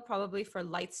oil, probably for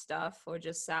light stuff or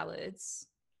just salads.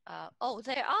 Oh,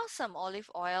 there are some olive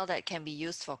oil that can be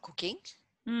used for cooking.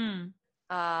 Mm.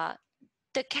 Uh,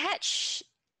 the catch,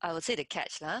 I would say the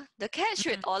catch, lah. The catch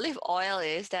with Mm. olive oil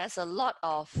is there's a lot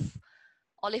of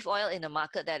olive oil in the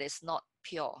market that is not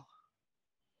pure,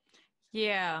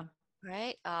 Yeah.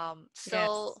 right? So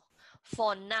Yes.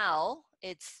 for now,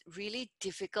 it's really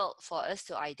difficult for us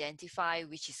to identify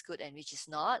which is good and which is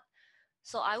not.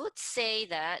 So I would say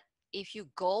that if you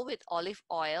go with olive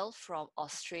oil from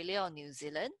Australia or New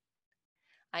Zealand,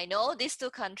 I know these two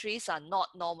countries are not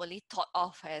normally thought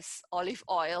of as olive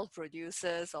oil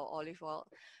producers or olive oil.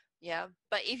 Yeah,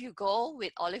 but if you go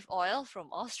with olive oil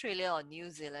from Australia or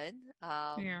New Zealand,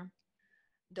 Yeah.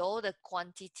 though the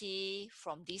quantity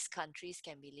from these countries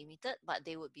can be limited, but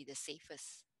they would be the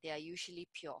safest. They are usually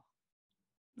pure.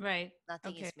 Right.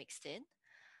 Nothing Okay. is mixed in.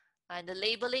 And the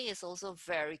labeling is also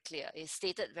very clear. It's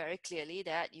stated very clearly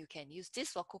that you can use this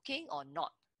for cooking or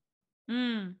not.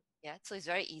 Mm. Yeah, so it's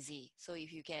very easy. So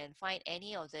if you can find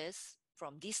any of this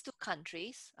from these two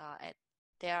countries,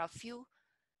 there are a few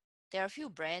there are a few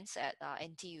brands at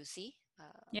NTUC.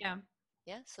 Yeah.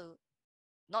 Yeah, so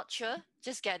not sure,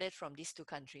 just get it from these two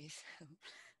countries.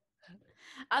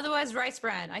 Otherwise, rice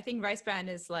bran. I think rice bran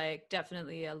is like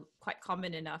definitely quite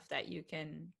common enough that you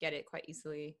can get it quite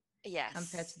easily compared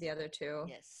to Yes, the other two.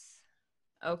 yes.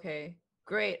 Okay,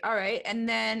 great. All right. And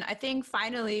then I think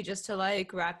finally, just to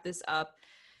like wrap this up,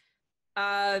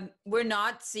 we're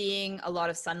not seeing a lot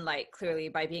of sunlight clearly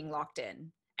by being locked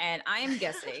in. And I am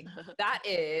guessing that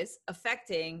is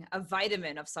affecting a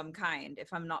vitamin of some kind,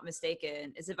 if I'm not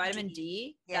mistaken. Is it vitamin D.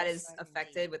 D that Yes, is vitamin D.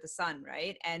 affected with the sun,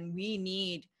 right? And we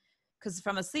need, because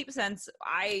from a sleep sense,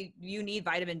 you need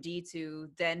vitamin D to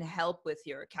then help with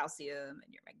your calcium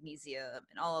and your magnesium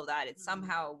and all of that. It Mm.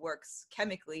 somehow works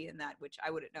chemically in that, which I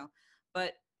wouldn't know.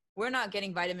 But we're not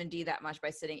getting vitamin D that much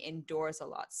by sitting indoors a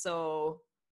lot. So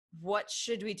what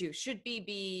should we do? Should we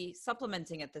be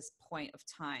supplementing at this point of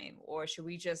time, or should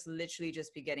we just literally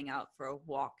just be getting out for a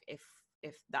walk if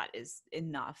that is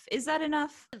enough? Is that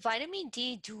enough? Vitamin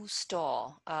D do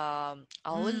store. Our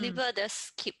Mm, liver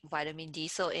does keep vitamin D.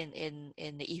 So in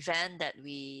the event that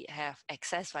we have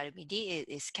excess vitamin D, it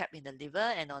is kept in the liver,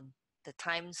 and on the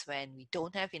times when we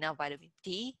don't have enough vitamin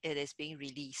D, it is being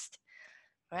released,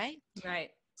 right?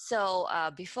 right. So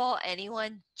before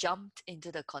anyone jumped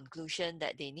into the conclusion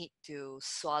that they need to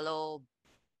swallow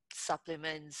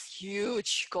supplements,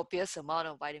 huge copious amount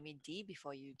of vitamin D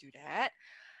before you do that.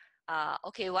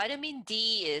 Okay, vitamin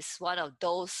D is one of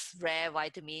those rare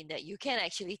vitamin that you can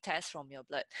actually test from your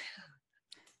blood.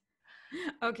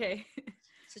 Okay.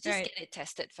 So just Right. get it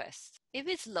tested first. If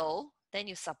it's low, then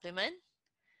you supplement.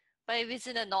 But if it's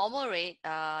in a normal rate,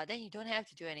 then you don't have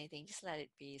to do anything. Just let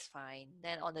it be. It's fine.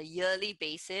 Then on a yearly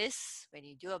basis, when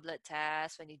you do a blood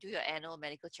test, when you do your annual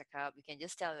medical checkup, you can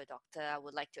just tell your doctor, I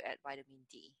would like to add vitamin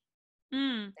D.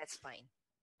 Mm. That's fine.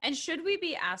 And should we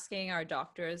be asking our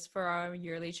doctors for our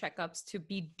yearly checkups to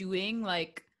be doing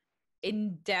like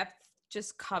in-depth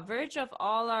just coverage of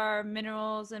all our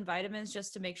minerals and vitamins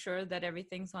just to make sure that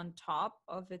everything's on top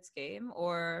of its game?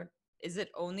 Or is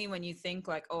it only when you think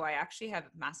like, oh, I actually have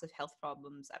massive health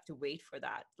problems, I have to wait for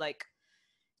that? Like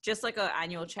just like an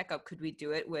annual checkup, could we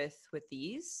do it with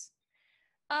these?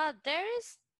 There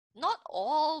is not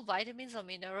all vitamins or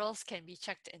minerals can be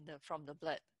checked in the from the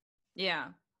blood.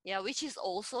 Yeah. Yeah, which is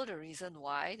also the reason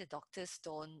why the doctors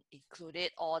don't include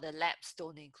it or the labs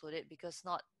don't include it because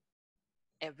not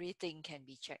everything can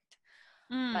be checked.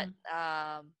 But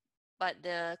Mm. um, but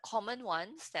the common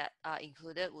ones that are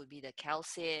included would be the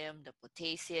calcium, the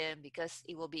potassium, because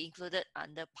it will be included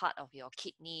under part of your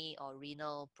kidney or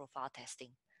renal profile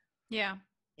testing. Yeah.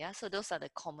 Yeah, so those are the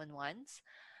common ones.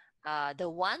 The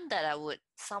one that I would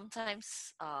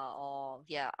sometimes or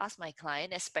yeah ask my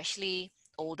client, especially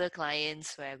older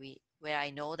clients where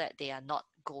I know that they are not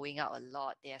going out a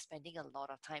lot, they are spending a lot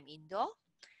of time indoor.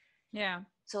 Yeah.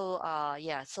 So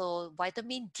yeah, so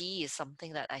vitamin D is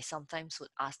something that I sometimes would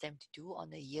ask them to do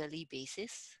on a yearly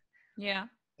basis. Yeah.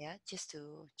 Yeah, just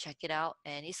to check it out,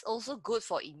 and it's also good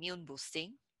for immune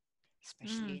boosting,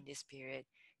 especially Mm. in this period.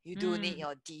 You do need Mm.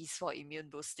 your D's for immune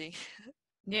boosting.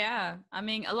 Yeah. I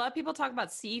mean, a lot of people talk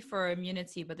about C for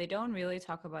immunity, but they don't really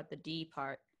talk about the D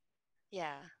part.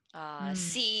 Yeah. Mm.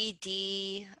 C,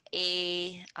 D,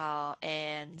 A,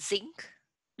 and zinc.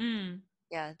 Mm.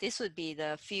 Yeah, this would be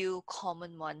the few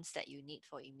common ones that you need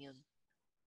for immune.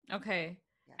 Okay.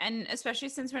 Yeah. And especially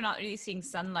since we're not really seeing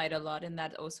sunlight a lot, and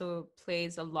that also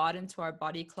plays a lot into our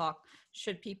body clock,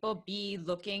 should people be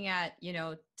looking at,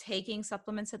 taking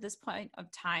supplements at this point of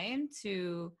time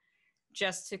to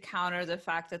just to counter the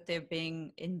fact that they're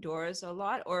being indoors a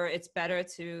lot, or it's better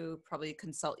to probably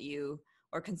consult you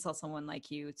or consult someone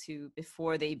like you to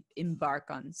before they embark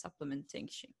on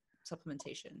supplementation.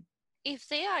 If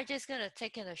they are just going to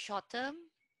take in a short term,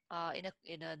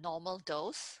 in a normal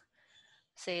dose,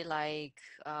 say like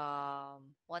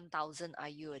 1,000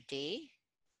 IU a day.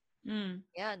 Mm,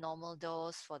 Yeah, normal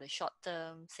dose for the short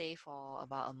term, say for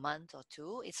about a month or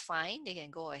two, it's fine. They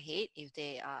can go ahead if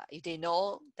they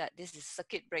know that this is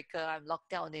circuit breaker. I'm locked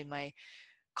down in my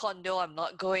condo. I'm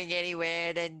not going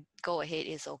anywhere. Then go ahead.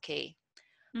 It's okay.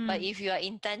 But mm. if you are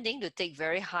intending to take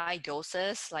very high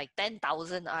doses, like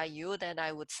 10,000 IU, then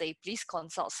I would say please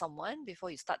consult someone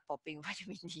before you start popping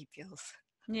vitamin D pills.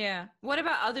 Yeah. What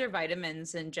about other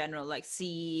vitamins in general, like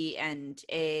C and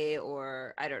A,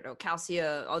 or I don't know,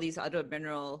 calcium, all these other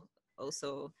mineral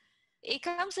also? It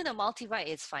comes in a multivite.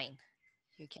 It's fine.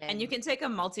 You And you can can take a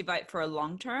multivite for a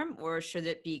long term, or should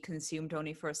it be consumed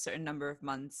only for a certain number of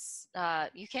months?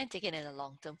 you can take it in a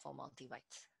long term for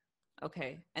multivites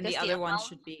Okay. And because the the other one amount,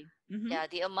 should be. Mm-hmm. yeah,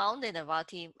 the amount in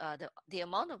the the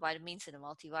amount of vitamins in the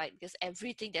multivite, because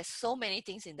everything, there's so many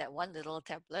things in that one little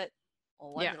tablet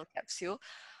or one Yeah. little capsule,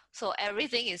 so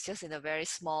everything is just in a very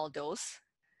small dose.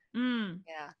 Mm.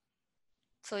 Yeah,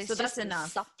 so So it's that's just to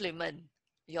enough. supplement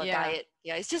your Yeah. diet.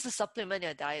 Yeah, it's just to supplement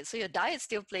your diet, so your diet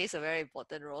still plays a very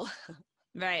important role.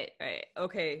 Right, right.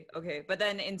 Okay, okay. But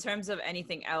then in terms of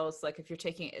anything else, like if you're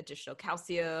taking additional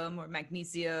calcium or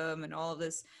magnesium and all of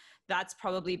this, that's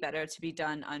probably better to be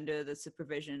done under the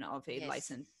supervision of a Yes,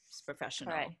 licensed correct.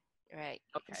 professional. Right,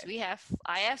 because Okay.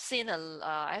 I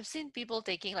have seen people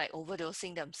taking like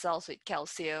overdosing themselves with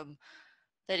calcium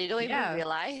that they don't even Yeah.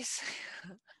 realize.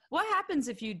 What happens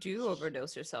if you do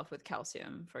overdose yourself with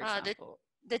calcium, for uh, the example?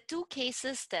 the two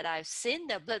cases that I've seen,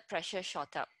 the blood pressure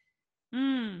shot up.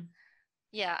 Mm,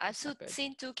 Yeah, that's not good.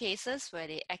 seen two cases where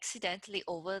they accidentally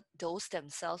overdosed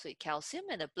themselves with calcium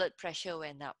and the blood pressure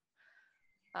went up.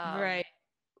 um, Right.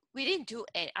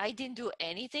 I didn't do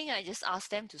anything. I just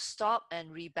asked them to stop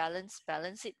and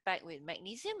balance it back with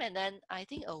magnesium, and then I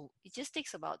think, oh, it just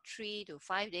takes about 3 to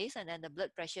 5 days, and then the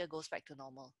blood pressure goes back to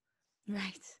normal.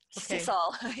 Right. That's Okay.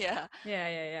 all. Yeah. Yeah,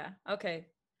 yeah, yeah. Okay.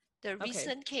 The Okay.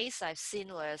 recent case I've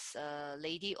seen was a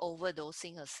lady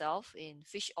overdosing herself in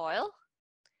fish oil.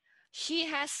 She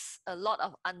has a lot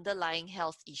of underlying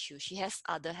health issues. She has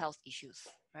other health issues,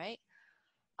 right?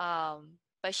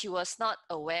 But she was not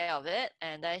aware of it,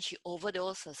 and then she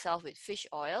overdosed herself with fish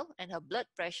oil, and her blood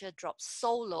pressure dropped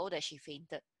so low that she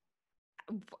fainted.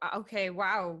 Okay.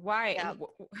 Wow. Why? Yeah, And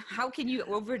how can you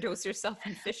overdose yourself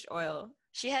in fish oil?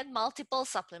 she had multiple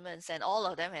supplements, and all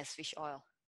of them has fish oil.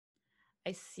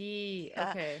 I see.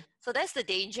 Yeah. Okay. So that's the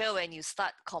danger when you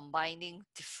start combining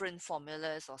different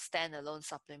formulas or standalone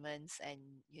supplements,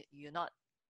 and you're not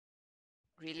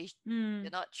really, you're Hmm.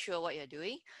 not sure what you're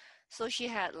doing. So she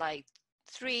had like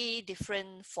three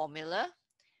different formula.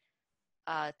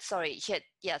 Sorry, she had,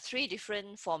 yeah, three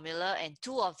different formula, and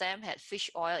two of them had fish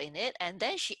oil in it, and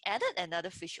then she added another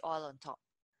fish oil on top,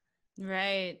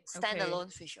 Right. Okay.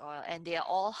 standalone fish oil, and they are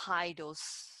all high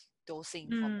dosing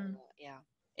Hmm. formula. Yeah.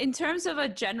 In terms of a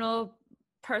general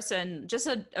person, just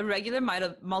a regular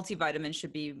multivitamin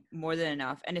should be more than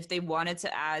enough. And if they wanted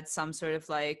to add some sort of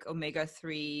like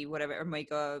omega-3, whatever,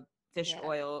 omega fish Yeah,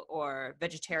 oil or you can add.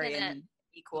 vegetarian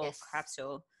equal Yes.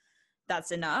 capsule,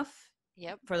 that's enough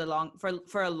Yep. for the for a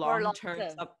For long long-term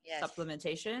term. Yes.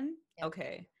 supplementation. Yep.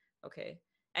 Okay. Okay.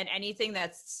 And anything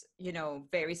that's,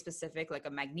 very specific, like a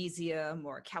magnesium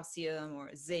or calcium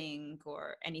or zinc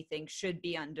or anything, should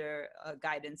be under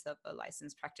guidance of a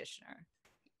licensed practitioner.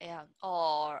 Yeah.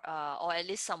 Or at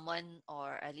least someone,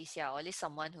 or at least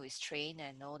someone who is trained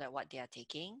and know that what they are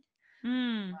taking.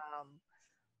 Mm, Um,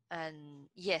 And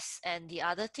yes, and the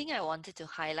other thing I wanted to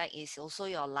highlight is also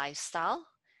your lifestyle.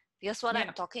 Because what I'm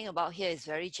yeah. talking about here is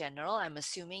very general. I'm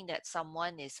assuming that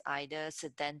someone is either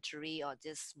sedentary or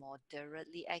just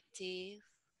moderately active,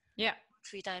 Yeah.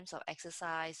 3 times of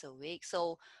exercise a week.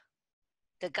 So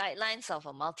the guidelines of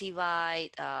a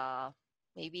multivite,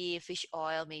 maybe fish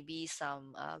oil, maybe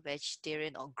some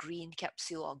vegetarian or green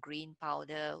capsule or green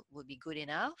powder would be good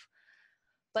enough.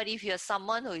 But if you're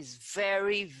someone who is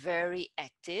very, very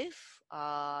active,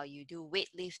 you do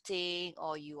weightlifting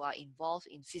or you are involved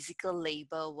in physical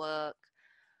labor work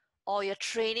or you're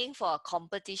training for a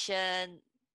competition,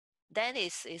 then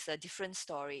it's a different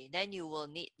story. Then you will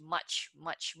need much,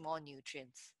 much more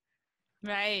nutrients.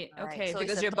 Right. All right. Okay. So it's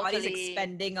Because a your body's totally,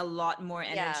 expending a lot more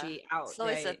yeah. energy out, So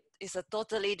right? it's a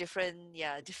totally different,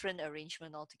 yeah, different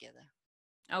arrangement altogether.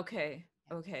 Okay.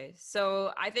 Yeah. Okay.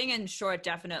 So I think in short,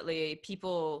 definitely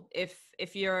people, if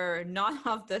you're not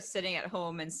of the sitting at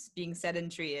home and being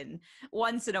sedentary and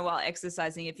once in a while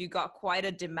exercising, if you got quite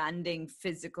a demanding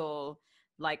physical,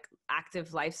 like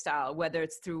active lifestyle, whether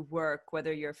it's through work,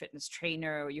 whether you're a fitness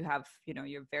trainer or you have,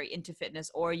 you're very into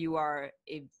fitness, or you are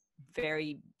a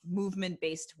very movement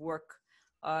based work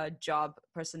job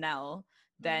personnel,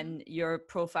 Mm-hmm. then your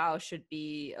profile should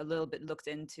be a little bit looked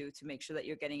into to make sure that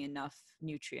you're getting enough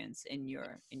nutrients in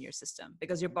your system,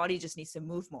 because your body just needs to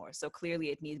move more, so clearly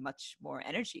it needs much more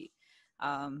energy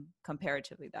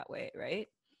comparatively that way, right?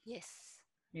 Yes.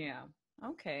 Yeah.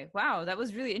 Okay. Wow, that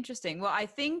was really interesting. Well, I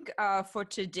think for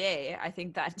today, I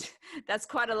think that that's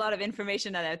quite a lot of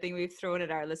information that I think we've thrown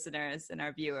at our listeners and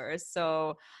our viewers.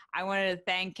 So I wanted to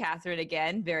thank Catherine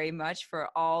again very much for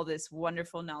all this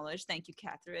wonderful knowledge. Thank you,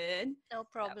 Catherine. No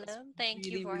That was problem. Thank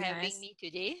you really, for really having nice. me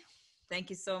today. Thank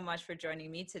you so much for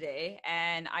joining me today.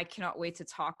 And I cannot wait to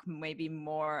talk maybe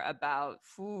more about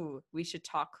food. We should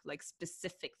talk like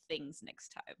specific things next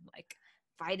time, like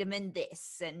vitamin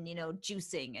this and,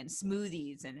 juicing and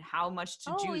smoothies and how much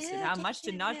to Oh, juice and yeah, how can, much to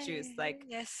can, not yeah, juice. yeah, Like,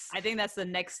 yes. I think that's the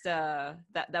next,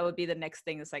 that would be the next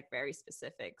thing, is like very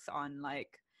specifics on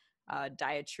like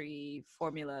dietary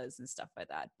formulas and stuff like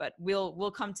that. But we'll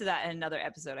come to that in another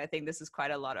episode. I think this is quite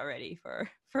a lot already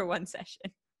for one session.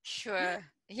 Sure.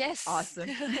 Yes. Awesome.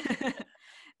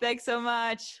 Thanks so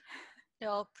much.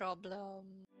 No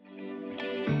problem.